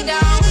let me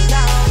down.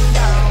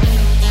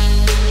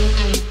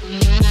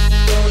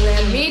 Don't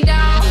let me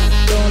down.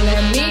 Don't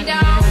let me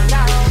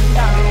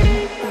down.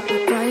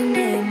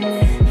 Running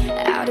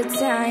out of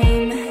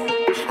time.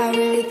 I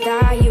really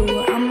thought you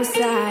were on my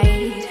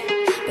side,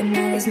 but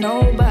now there's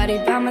nobody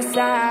by my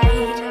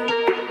side.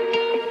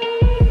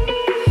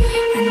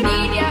 I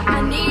need ya,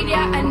 I need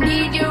ya, I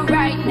need you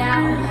right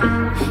now.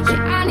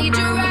 Yeah, I need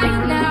you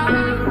right now.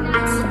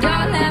 So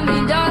don't let me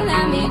down.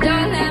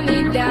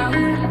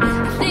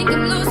 I think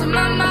I'm losing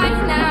my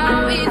mind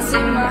now. It's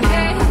in my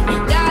head,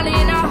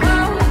 darling. I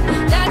hope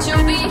that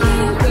you'll be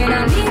here when I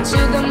need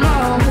you the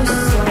most.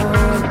 So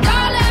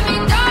don't let me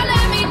down.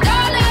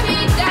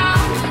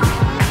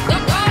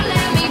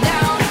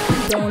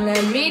 Don't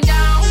let me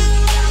down.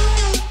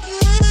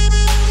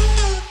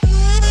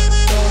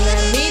 Don't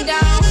let me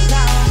down. Don't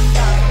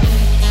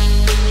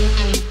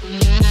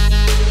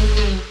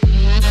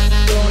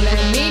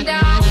let me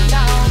down.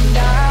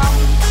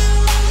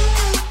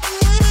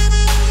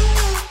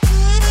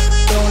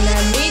 Don't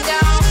let me down.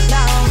 Don't let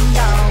me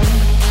down.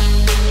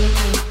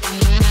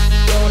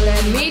 Don't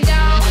let me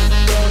down.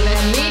 Don't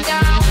let me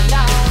down.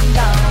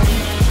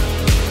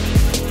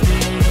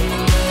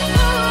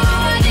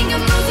 Oh, I think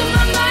I'm losing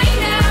my mind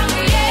now,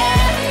 yeah.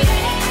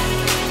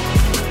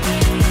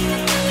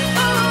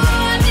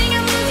 Oh, I think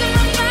I'm losing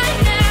my mind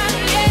now,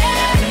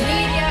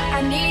 yeah. I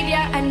need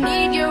ya, I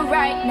need you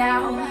right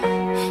now.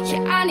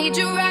 Yeah, I need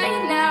you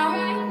right now.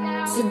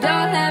 So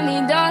don't let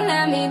me down.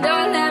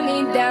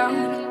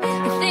 I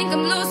think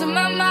I'm losing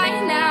my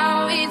mind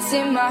now. It's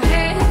in my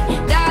head,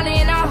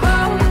 darling. I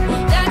hope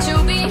that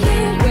you'll be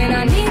here when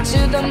I need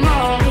you the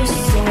most.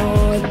 So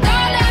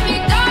don't let me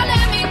down.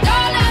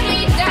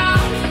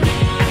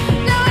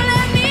 Don't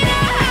let me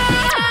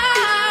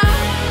down.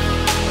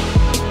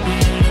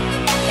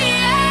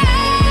 Yeah,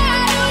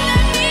 don't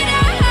let me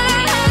down.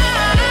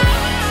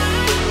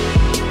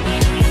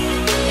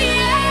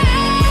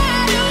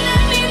 Yeah, don't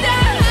let me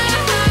down.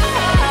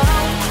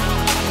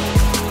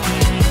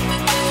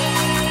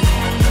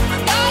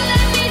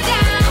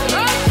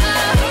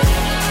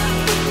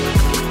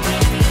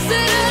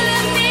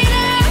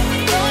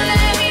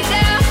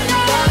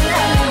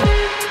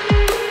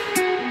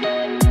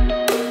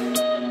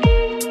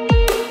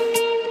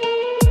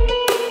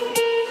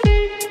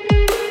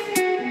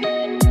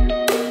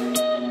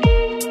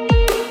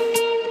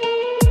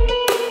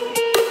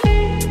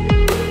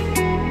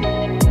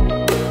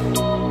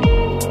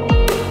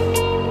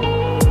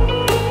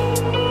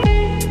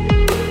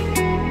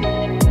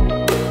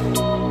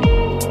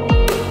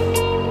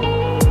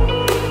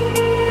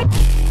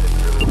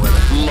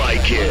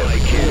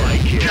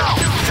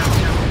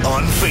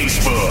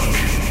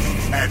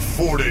 at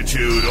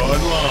Fortitude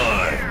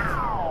Online.